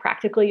I think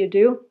practically you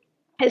do,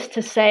 is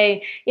to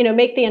say,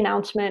 make the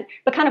announcement,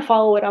 but kind of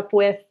follow it up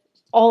with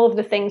all of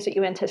the things that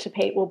you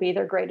anticipate will be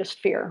their greatest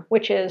fear,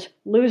 which is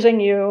losing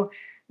you,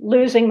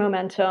 losing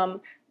momentum,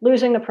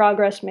 losing the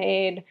progress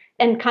made,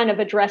 and kind of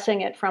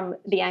addressing it from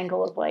the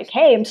angle of like,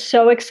 hey, I'm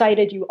so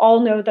excited. You all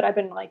know that I've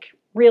been like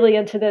really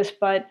into this,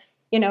 but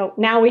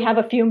now we have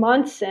a few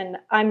months and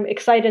I'm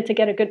excited to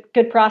get a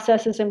good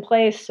processes in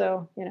place.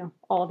 So,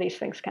 all of these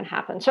things can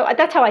happen. So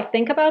that's how I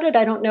think about it.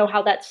 I don't know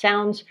how that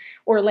sounds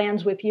or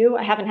lands with you.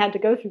 I haven't had to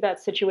go through that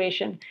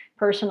situation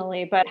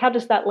personally, but how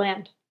does that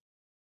land?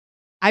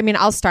 I mean,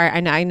 I'll start.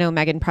 I know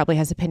Megan probably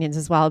has opinions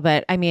as well,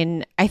 but I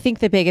mean, I think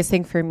the biggest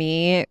thing for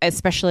me,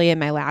 especially in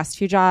my last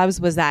few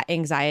jobs, was that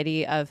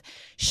anxiety of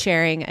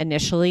sharing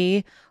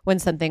initially when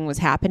something was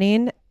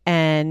happening,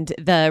 and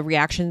the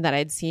reaction that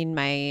I'd seen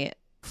my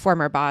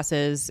former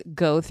bosses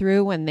go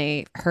through when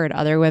they heard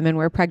other women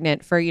were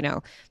pregnant for,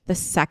 the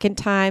second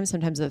time,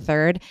 sometimes the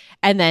third,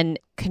 and then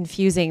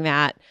confusing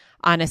that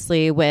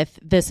honestly with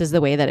this is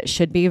the way that it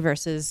should be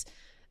versus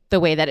the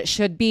way that it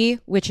should be,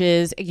 which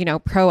is,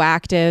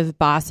 proactive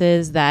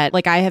bosses that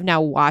I have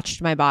now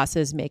watched my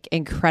bosses make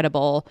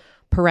incredible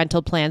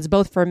parental plans,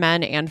 both for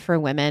men and for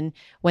women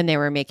when they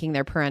were making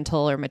their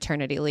parental or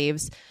maternity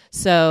leaves.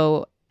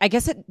 So I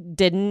guess it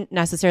didn't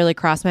necessarily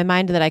cross my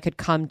mind that I could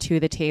come to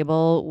the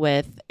table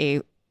with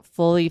a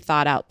fully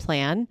thought out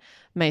plan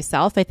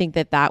myself. I think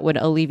that would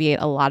alleviate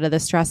a lot of the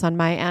stress on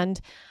my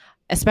end,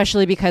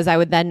 especially because I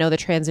would then know the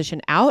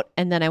transition out.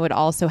 And then I would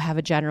also have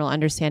a general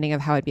understanding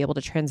of how I'd be able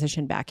to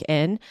transition back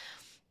in.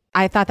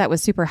 I thought that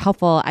was super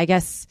helpful. I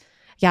guess,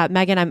 yeah,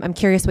 Megan, I'm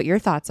curious what your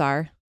thoughts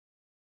are.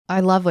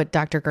 I love what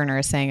Dr. Gerner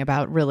is saying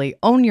about really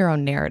own your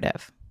own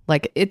narrative.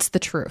 It's the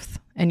truth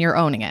and you're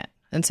owning it.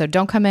 And so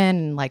don't come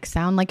in and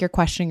sound like you're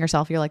questioning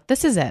yourself. You're like,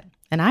 this is it.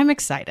 And I'm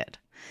excited.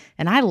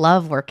 And I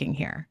love working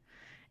here.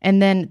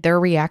 And then their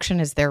reaction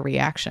is their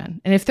reaction.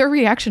 And if their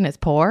reaction is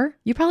poor,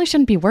 you probably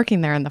shouldn't be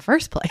working there in the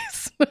first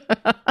place.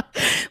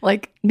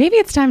 Maybe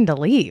it's time to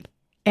leave.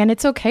 And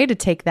it's okay to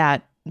take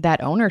that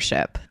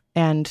ownership.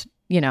 And,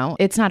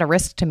 it's not a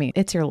risk to me.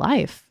 It's your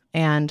life.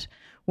 And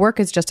work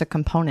is just a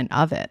component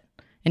of it.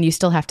 And you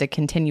still have to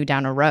continue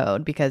down a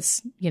road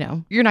because, you're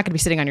not going to be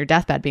sitting on your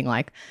deathbed being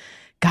like,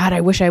 God,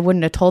 I wish I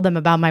wouldn't have told them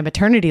about my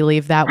maternity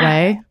leave that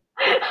way.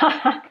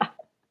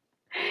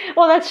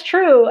 Well, that's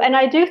true. And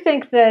I do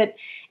think that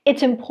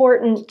it's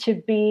important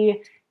to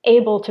be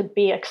able to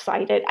be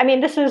excited. I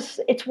mean,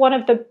 it's one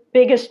of the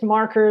biggest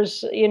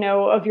markers,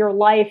 of your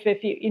life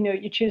if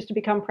you choose to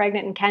become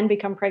pregnant and can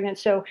become pregnant.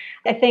 So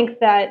I think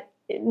that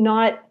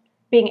not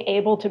being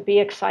able to be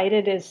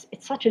excited it's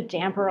such a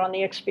damper on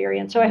the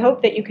experience. So I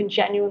hope that you can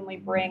genuinely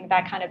bring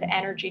that kind of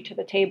energy to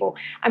the table.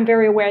 I'm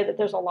very aware that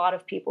there's a lot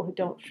of people who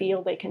don't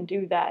feel they can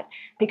do that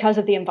because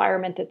of the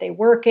environment that they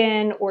work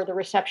in or the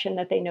reception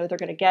that they know they're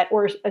going to get.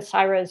 Or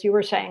Saira, as you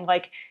were saying,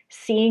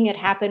 seeing it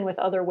happen with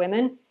other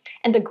women.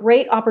 And the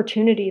great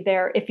opportunity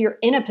there, if you're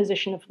in a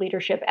position of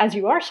leadership, as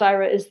you are,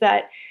 Saira, is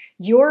that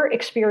your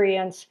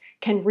experience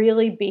can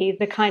really be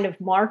the kind of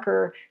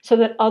marker so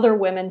that other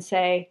women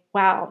say,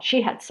 wow,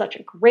 she had such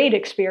a great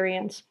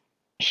experience.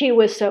 She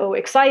was so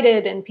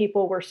excited and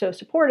people were so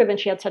supportive and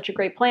she had such a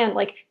great plan.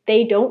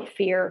 They don't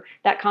fear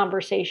that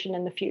conversation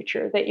in the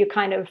future, that you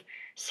kind of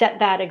set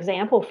that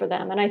example for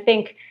them. And I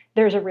think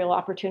there's a real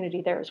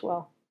opportunity there as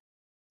well.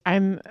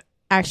 I'm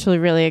actually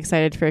really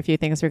excited for a few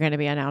things we're going to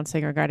be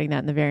announcing regarding that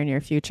in the very near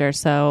future.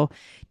 So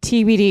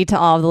TBD to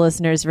all of the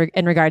listeners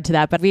in regard to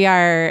that. But we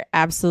are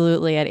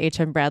absolutely at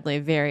HM Bradley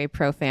very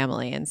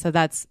pro-family. And so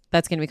that's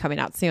going to be coming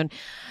out soon.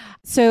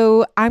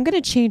 So I'm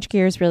going to change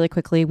gears really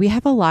quickly. We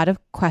have a lot of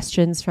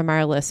questions from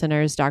our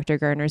listeners, Dr.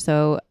 Gerner.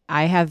 So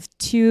I have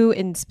two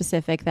in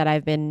specific that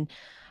I've been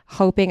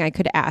hoping I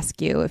could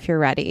ask you if you're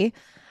ready.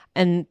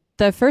 And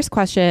the first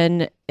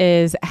question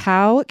is,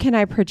 how can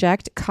I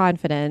project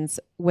confidence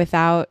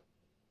without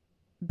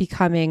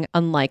becoming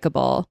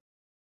unlikable?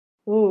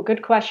 Ooh,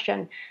 good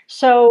question.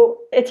 So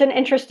it's an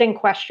interesting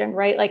question,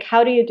 right?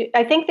 How do you do?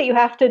 I think that you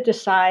have to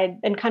decide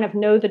and kind of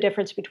know the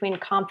difference between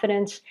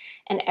confidence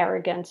and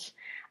arrogance.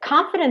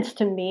 Confidence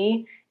to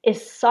me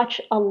is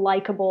such a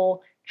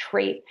likable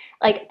trait.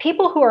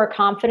 People who are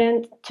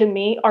confident to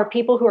me are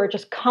people who are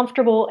just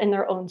comfortable in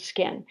their own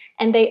skin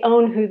and they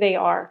own who they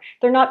are.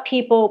 They're not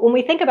people, when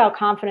we think about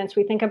confidence,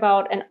 we think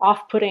about an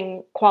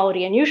off-putting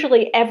quality. And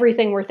usually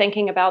everything we're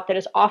thinking about that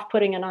is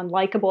off-putting and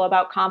unlikable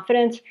about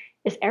confidence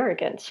is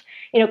arrogance.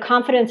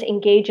 Confidence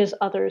engages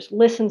others,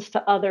 listens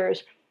to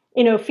others,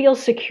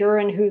 feels secure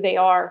in who they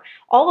are.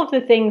 All of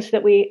the things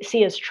that we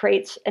see as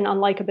traits and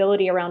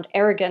unlikability around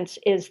arrogance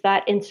is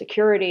that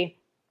insecurity,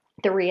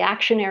 the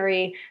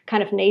reactionary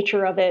kind of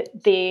nature of it,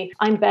 the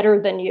I'm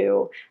better than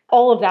you,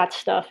 all of that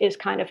stuff is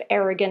kind of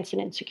arrogance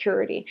and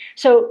insecurity.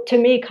 So to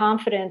me,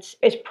 confidence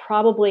is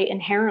probably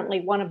inherently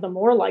one of the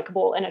more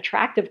likable and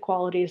attractive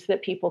qualities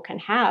that people can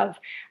have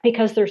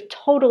because they're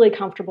totally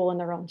comfortable in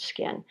their own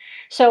skin.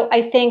 So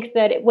I think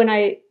that when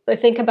I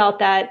think about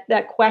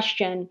that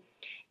question,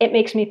 it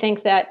makes me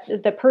think that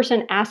the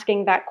person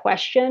asking that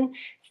question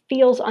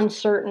feels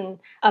uncertain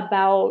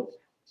about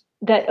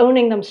that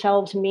owning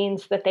themselves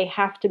means that they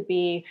have to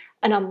be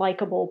an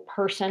unlikable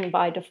person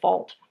by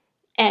default.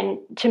 And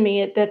to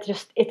me, it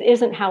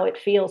isn't how it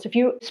feels. If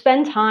you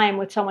spend time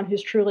with someone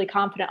who's truly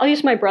confident, I'll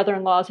use my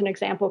brother-in-law as an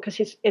example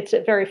because it's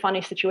a very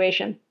funny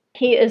situation.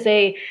 He is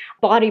a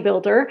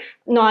bodybuilder,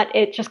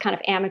 just kind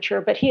of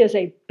amateur, but he is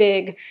a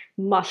big,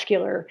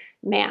 muscular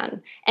man.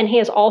 And he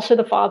is also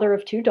the father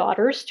of two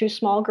daughters, two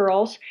small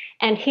girls,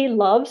 and he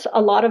loves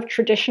a lot of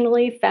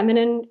traditionally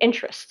feminine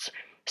interests.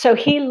 So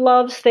he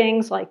loves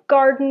things like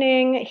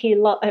gardening.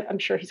 I'm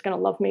sure he's going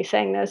to love me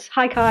saying this.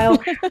 Hi, Kyle.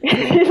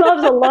 He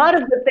loves a lot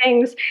of the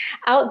things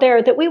out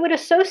there that we would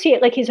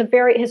associate.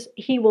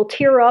 He will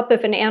tear up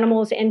if an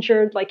animal is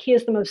injured. He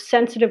is the most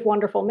sensitive,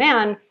 wonderful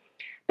man,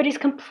 but he's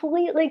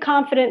completely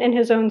confident in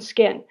his own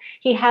skin.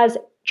 He has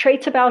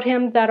traits about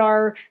him that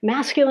are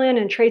masculine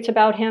and traits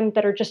about him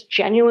that are just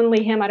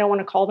genuinely him. I don't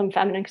want to call them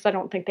feminine because I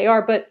don't think they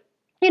are, but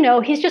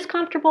he's just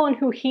comfortable in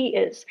who he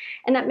is.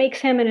 And that makes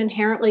him an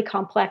inherently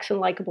complex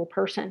and likable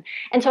person.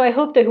 And so I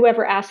hope that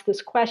whoever asked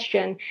this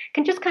question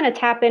can just kind of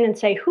tap in and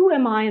say, who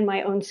am I in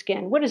my own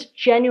skin? What is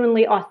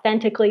genuinely,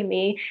 authentically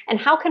me? And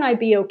how can I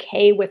be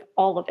okay with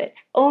all of it?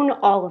 Own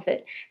all of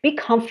it. Be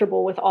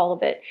comfortable with all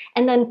of it.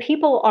 And then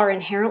people are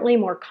inherently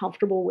more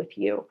comfortable with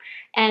you.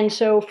 And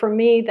so for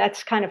me,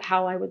 that's kind of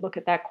how I would look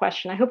at that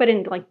question. I hope I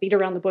didn't beat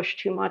around the bush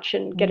too much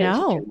and get into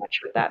too much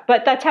with that.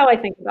 But that's how I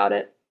think about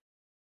it.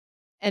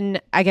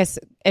 And I guess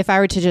if I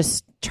were to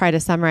just try to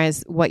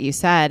summarize what you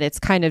said, it's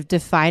kind of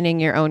defining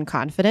your own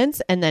confidence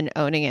and then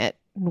owning it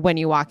when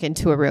you walk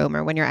into a room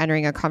or when you're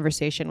entering a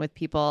conversation with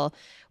people,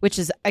 which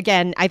is,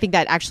 again, I think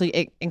that actually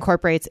it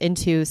incorporates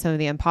into some of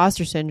the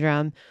imposter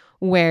syndrome,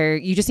 where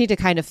you just need to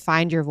kind of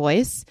find your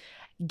voice,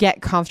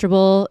 get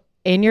comfortable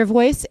in your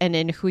voice and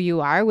in who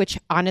you are, which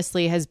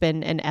honestly has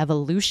been an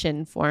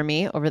evolution for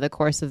me over the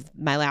course of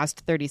my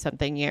last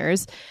 30-something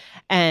years.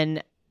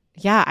 And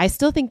yeah, I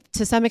still think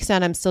to some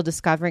extent I'm still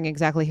discovering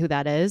exactly who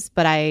that is,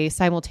 but I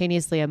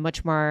simultaneously am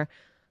much more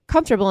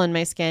comfortable in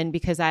my skin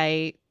because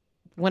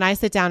when I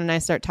sit down and I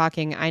start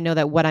talking, I know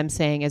that what I'm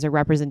saying is a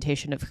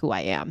representation of who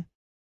I am.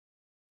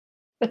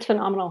 That's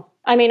phenomenal.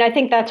 I mean, I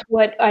think that's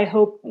what I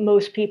hope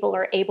most people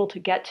are able to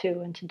get to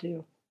and to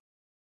do.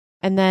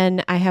 And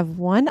then I have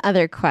one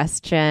other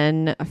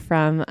question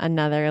from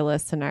another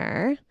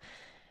listener.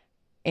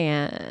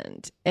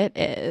 And it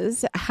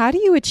is, how do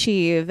you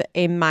achieve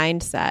a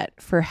mindset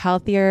for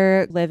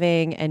healthier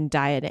living and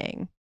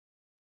dieting?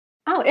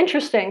 Oh,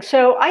 interesting.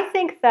 So I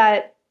think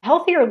that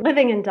healthier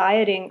living and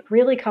dieting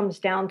really comes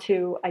down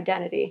to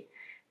identity,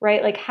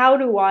 right? Like, how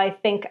do I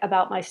think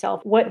about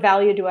myself? What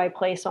value do I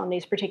place on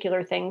these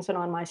particular things and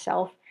on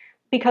myself?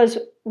 Because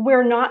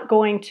we're not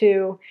going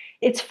to,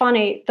 it's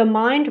funny, the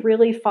mind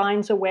really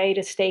finds a way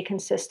to stay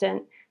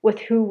consistent with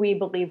who we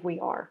believe we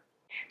are.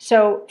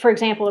 So, for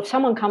example, if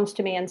someone comes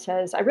to me and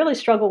says, I really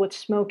struggle with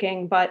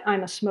smoking, but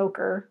I'm a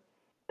smoker,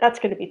 that's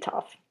going to be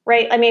tough,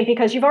 right? I mean,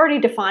 because you've already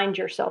defined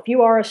yourself.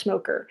 You are a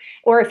smoker.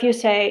 Or if you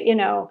say,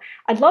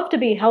 I'd love to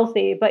be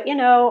healthy, but,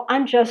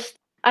 I'm just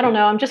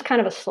kind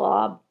of a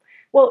slob.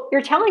 Well,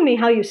 you're telling me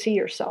how you see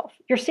yourself.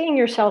 You're seeing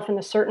yourself in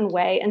a certain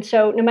way. And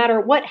so no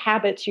matter what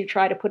habits you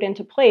try to put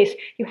into place,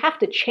 you have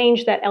to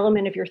change that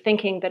element of your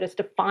thinking that is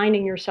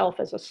defining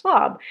yourself as a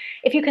slob.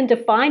 If you can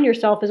define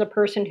yourself as a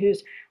person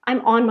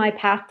I'm on my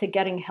path to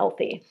getting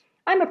healthy.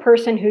 I'm a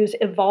person who's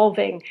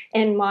evolving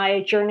in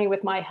my journey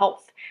with my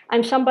health.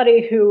 I'm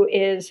somebody who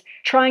is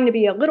trying to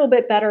be a little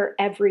bit better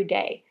every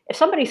day. If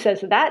somebody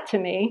says that to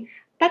me,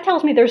 that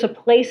tells me there's a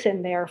place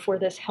in there for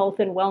this health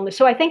and wellness.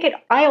 So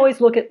I always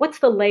look at what's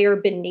the layer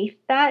beneath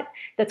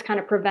that's kind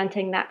of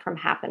preventing that from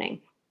happening.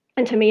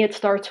 And to me, it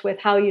starts with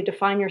how you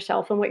define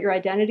yourself and what your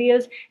identity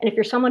is. And if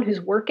you're someone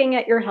who's working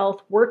at your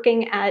health,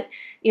 working at,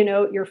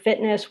 your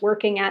fitness,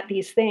 working at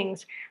these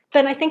things,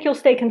 then I think you'll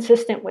stay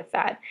consistent with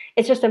that.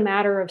 It's just a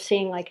matter of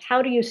seeing,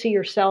 how do you see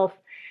yourself?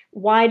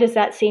 Why does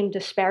that seem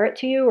disparate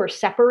to you or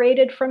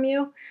separated from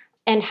you?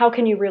 And how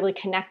can you really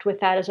connect with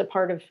that as a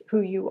part of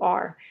who you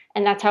are?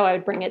 And that's how I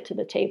would bring it to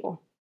the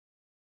table.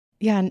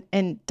 Yeah.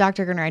 And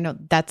Dr. Gerner, I know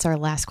that's our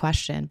last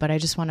question, but I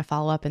just want to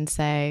follow up and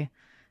say,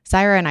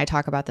 Saira and I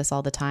talk about this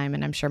all the time,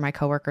 and I'm sure my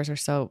coworkers are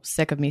so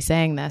sick of me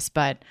saying this,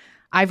 but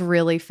I've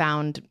really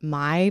found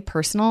my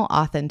personal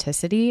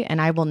authenticity, and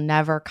I will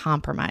never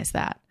compromise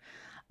that.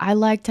 I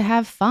like to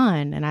have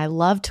fun, and I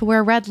love to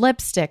wear red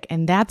lipstick,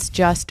 and that's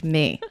just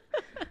me.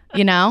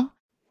 I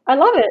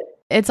love it.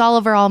 It's all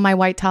over all my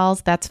white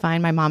towels. That's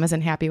fine. My mom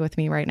isn't happy with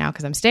me right now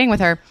because I'm staying with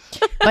her.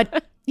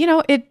 But,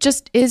 it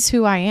just is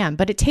who I am.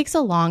 But it takes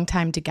a long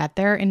time to get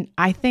there. And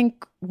I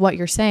think what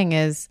you're saying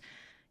is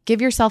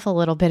give yourself a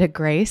little bit of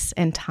grace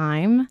and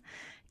time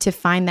to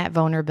find that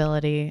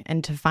vulnerability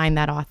and to find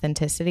that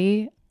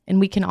authenticity.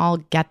 And we can all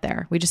get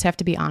there. We just have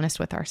to be honest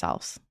with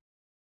ourselves.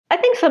 I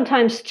think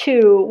sometimes,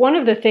 too, one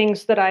of the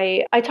things that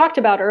I talked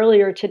about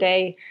earlier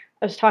today,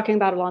 I was talking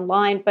about it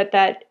online, but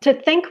that to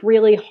think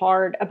really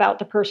hard about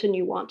the person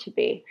you want to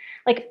be.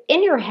 Like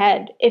in your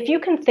head, if you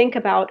can think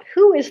about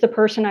who is the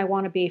person I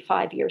want to be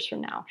 5 years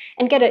from now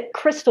and get a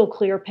crystal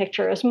clear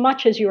picture as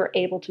much as you are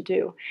able to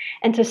do,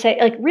 and to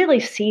say, really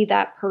see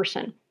that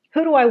person.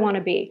 Who do I want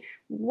to be?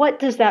 What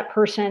does that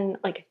person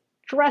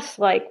dress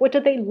like? What do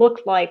they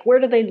look like? Where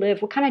do they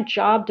live? What kind of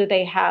job do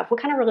they have?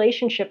 What kind of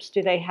relationships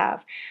do they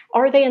have?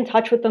 Are they in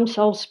touch with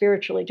themselves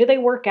spiritually? Do they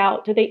work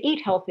out? Do they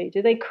eat healthy?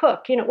 Do they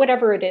cook?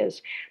 Whatever it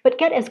is. But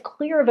get as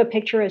clear of a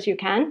picture as you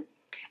can.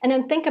 And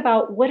then think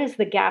about what is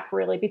the gap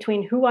really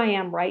between who I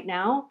am right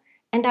now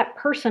and that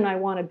person I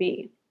want to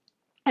be.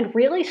 And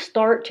really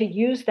start to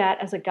use that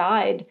as a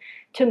guide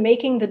to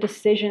making the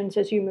decisions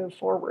as you move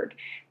forward.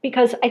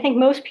 Because I think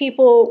most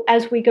people,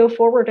 as we go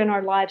forward in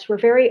our lives, we're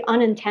very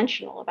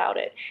unintentional about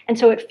it. And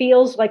so it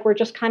feels like we're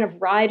just kind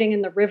of riding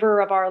in the river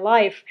of our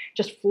life,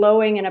 just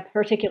flowing in a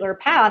particular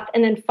path.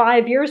 And then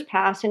 5 years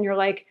pass and you're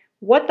like,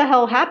 what the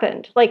hell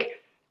happened?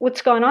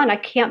 what's going on? I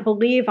can't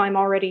believe I'm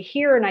already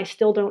here and I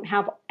still don't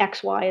have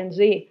X, Y, and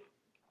Z.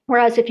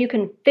 Whereas if you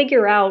can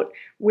figure out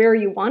where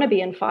you want to be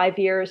in 5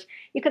 years,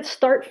 you could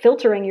start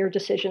filtering your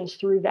decisions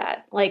through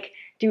that. Like,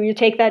 do you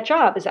take that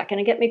job? Is that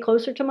going to get me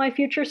closer to my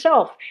future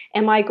self?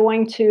 Am I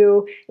going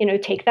to,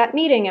 take that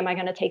meeting? Am I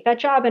going to take that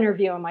job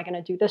interview? Am I going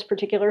to do this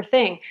particular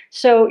thing?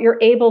 So you're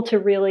able to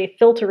really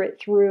filter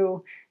it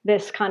through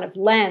this kind of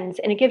lens,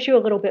 and it gives you a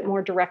little bit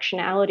more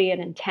directionality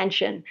and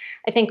intention.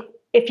 I think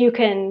if you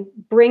can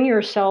bring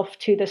yourself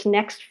to this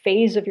next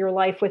phase of your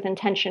life with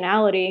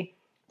intentionality,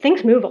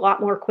 things move a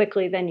lot more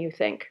quickly than you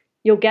think.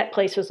 You'll get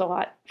places a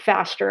lot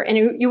faster, and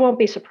you won't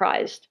be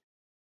surprised.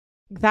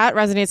 That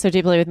resonates so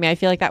deeply with me. I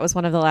feel like that was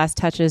one of the last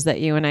touches that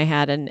you and I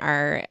had in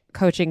our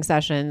coaching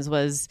sessions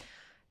was,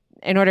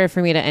 in order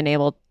for me to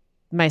enable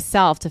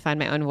myself to find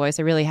my own voice,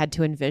 I really had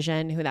to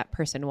envision who that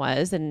person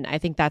was. And I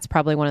think that's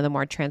probably one of the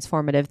more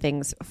transformative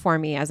things for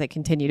me as I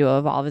continue to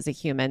evolve as a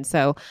human.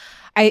 So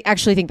I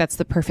actually think that's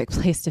the perfect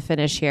place to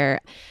finish here.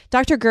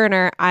 Dr.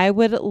 Gerner, I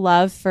would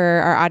love for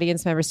our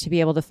audience members to be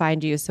able to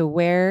find you. So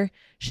where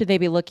should they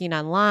be looking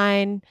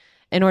online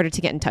in order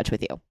to get in touch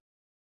with you?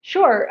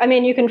 Sure. I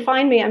mean, you can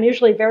find me. I'm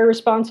usually very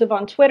responsive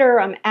on Twitter.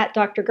 I'm at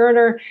Dr.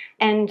 Gerner,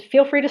 and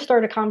feel free to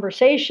start a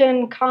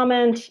conversation,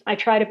 comment. I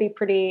try to be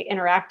pretty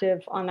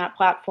interactive on that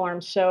platform.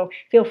 So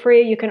feel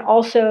free. You can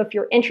also, if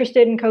you're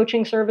interested in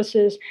coaching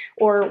services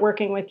or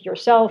working with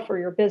yourself or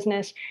your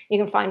business, you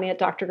can find me at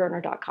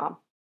drgerner.com.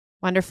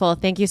 Wonderful.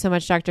 Thank you so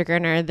much, Dr.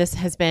 Gerner. This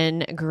has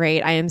been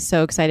great. I am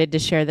so excited to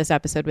share this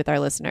episode with our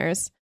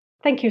listeners.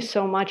 Thank you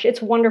so much.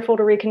 It's wonderful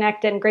to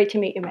reconnect and great to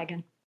meet you,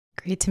 Megan.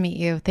 Great to meet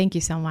you. Thank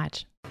you so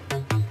much.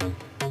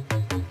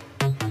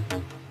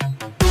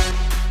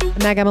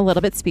 Meg, I'm a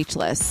little bit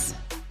speechless.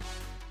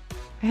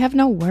 I have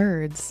no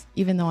words,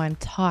 even though I'm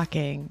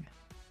talking,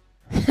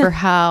 for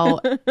how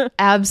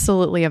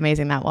absolutely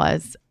amazing that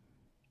was.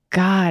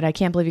 God, I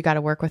can't believe you got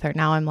to work with her.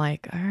 Now I'm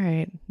like, all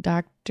right,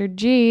 Dr.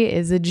 G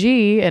is a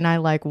G, and I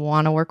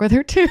want to work with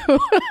her too.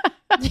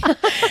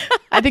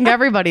 I think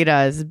everybody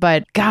does,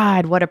 but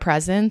God, what a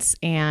presence.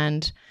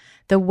 And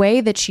the way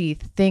that she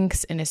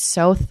thinks and is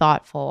so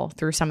thoughtful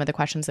through some of the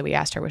questions that we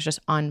asked her was just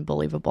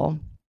unbelievable.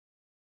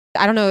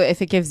 I don't know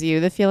if it gives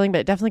you the feeling, but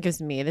it definitely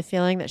gives me the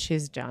feeling that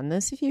she's done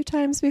this a few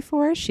times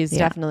before. She's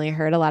definitely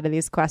heard a lot of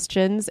these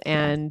questions,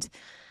 and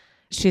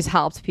she's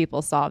helped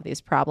people solve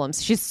these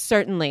problems. She's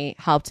certainly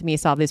helped me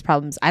solve these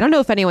problems. I don't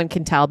know if anyone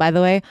can tell, by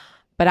the way,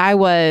 but I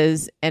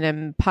was an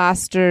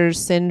imposter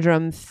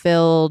syndrome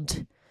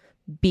filled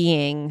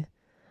being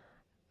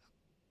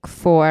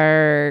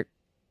for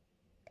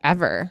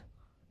ever,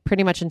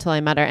 pretty much until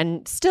I met her.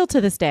 And still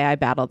to this day, I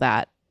battle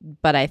that.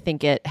 But I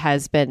think it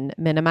has been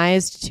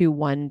minimized to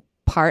one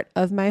part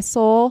of my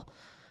soul,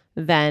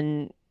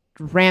 then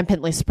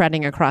rampantly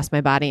spreading across my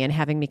body and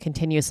having me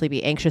continuously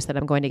be anxious that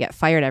I'm going to get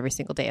fired every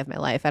single day of my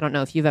life. I don't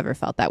know if you've ever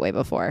felt that way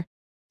before.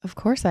 Of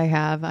course I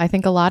have. I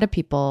think a lot of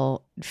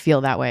people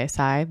feel that way,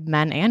 Sai,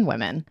 men and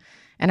women.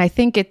 And I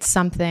think it's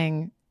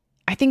something,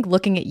 I think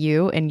looking at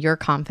you and your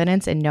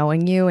confidence and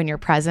knowing you and your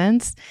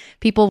presence,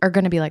 people are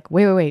going to be like,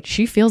 wait,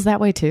 she feels that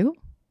way too?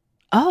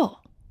 Oh,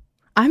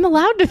 I'm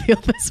allowed to feel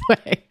this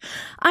way.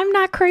 I'm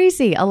not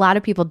crazy. A lot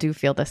of people do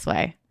feel this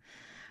way,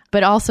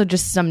 but also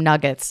just some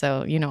nuggets.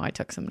 So, I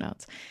took some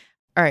notes.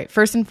 All right.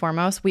 First and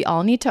foremost, we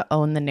all need to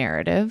own the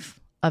narrative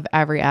of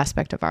every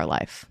aspect of our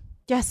life.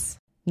 Yes.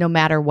 No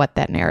matter what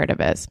that narrative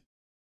is.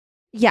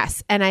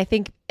 Yes. And I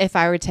think if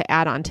I were to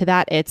add on to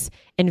that, it's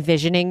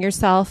envisioning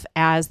yourself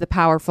as the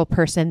powerful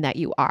person that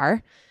you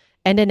are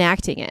and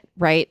enacting it,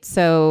 right?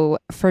 So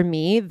for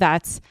me,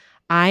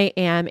 I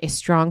am a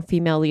strong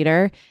female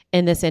leader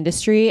in this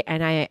industry,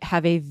 and I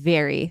have a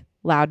very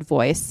loud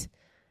voice,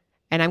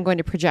 and I'm going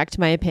to project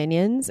my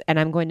opinions, and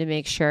I'm going to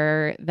make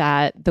sure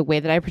that the way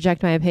that I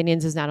project my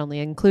opinions is not only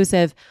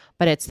inclusive,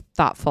 but it's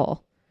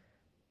thoughtful.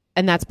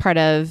 And that's part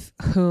of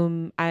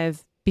whom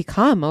I've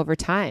become over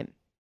time.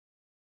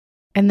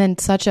 And then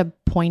such a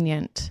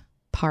poignant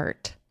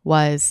part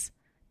was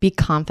be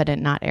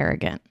confident, not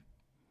arrogant.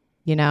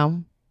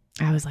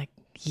 I was like,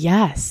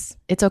 yes,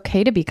 it's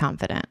okay to be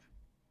confident.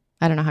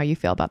 I don't know how you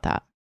feel about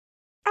that.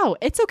 Oh,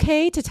 it's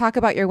okay to talk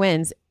about your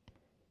wins.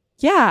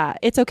 Yeah,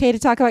 it's okay to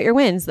talk about your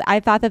wins. I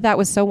thought that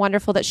was so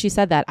wonderful that she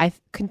said that. I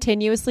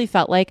continuously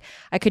felt like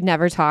I could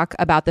never talk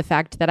about the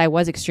fact that I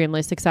was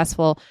extremely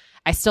successful.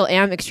 I still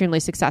am extremely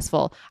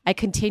successful. I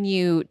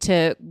continue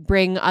to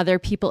bring other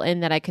people in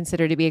that I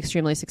consider to be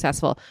extremely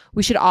successful.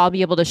 We should all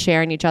be able to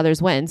share in each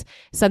other's wins.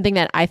 Something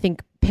that I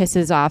think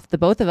pisses off the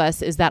both of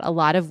us is that a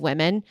lot of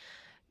women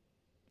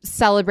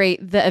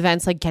celebrate the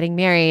events like getting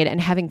married and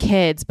having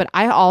kids, but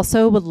I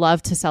also would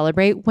love to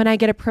celebrate when I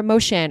get a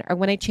promotion or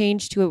when I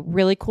change to a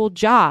really cool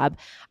job.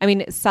 I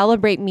mean,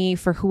 celebrate me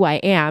for who I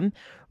am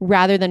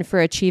rather than for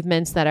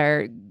achievements that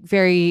are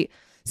very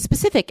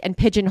specific and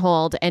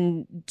pigeonholed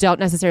and don't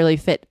necessarily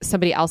fit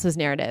somebody else's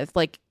narrative.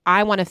 Like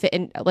I want to fit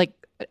in, like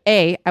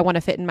A, I want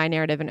to fit in my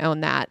narrative and own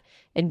that.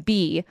 And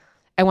B,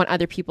 I want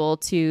other people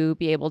to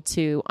be able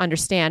to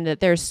understand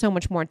that there's so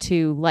much more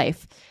to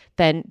life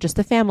than just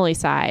the family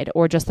side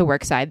or just the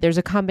work side. There's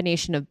a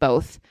combination of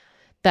both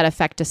that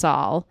affect us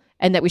all,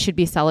 and that we should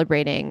be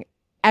celebrating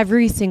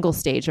every single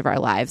stage of our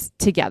lives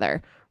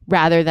together,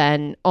 rather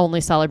than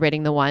only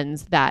celebrating the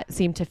ones that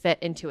seem to fit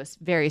into a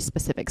very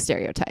specific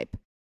stereotype.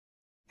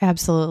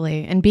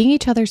 Absolutely. And being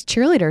each other's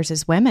cheerleaders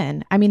as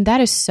women. I mean,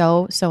 that is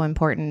so, so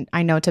important.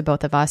 I know to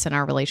both of us in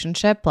our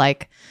relationship,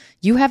 like,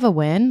 you have a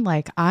win,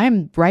 like,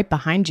 I'm right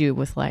behind you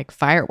with like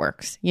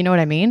fireworks. You know what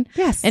I mean?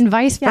 Yes. And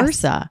vice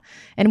versa.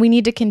 And we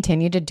need to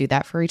continue to do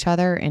that for each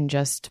other and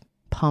just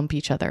pump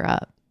each other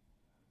up.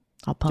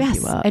 I'll pump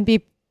you up. And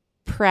be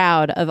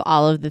proud of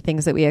all of the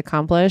things that we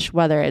accomplish,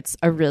 whether it's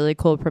a really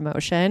cool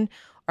promotion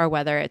or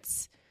whether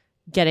it's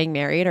getting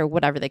married or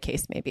whatever the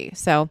case may be.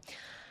 So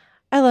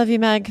I love you,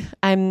 Meg.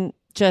 I'm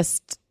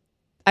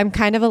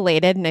kind of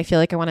elated, and I feel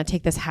like I want to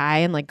take this high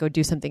and like go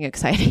do something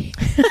exciting.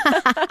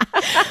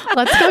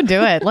 Let's go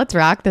do it. Let's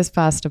rock this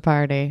pasta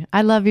party.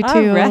 I love you too.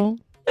 All right.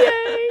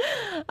 Yay.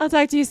 I'll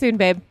talk to you soon,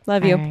 babe.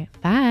 Love you. All right.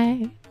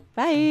 Bye.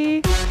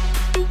 Bye.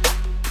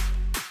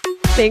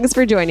 Thanks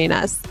for joining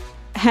us.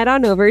 Head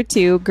on over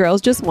to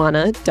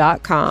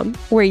girlsjustwanna.com,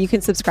 where you can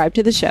subscribe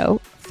to the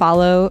show,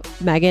 follow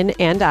Megan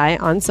and I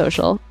on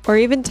social, or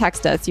even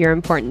text us your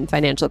important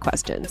financial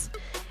questions.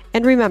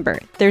 And remember,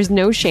 there's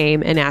no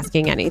shame in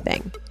asking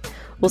anything.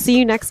 We'll see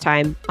you next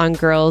time on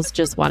Girls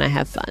Just Wanna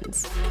Have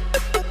Funs.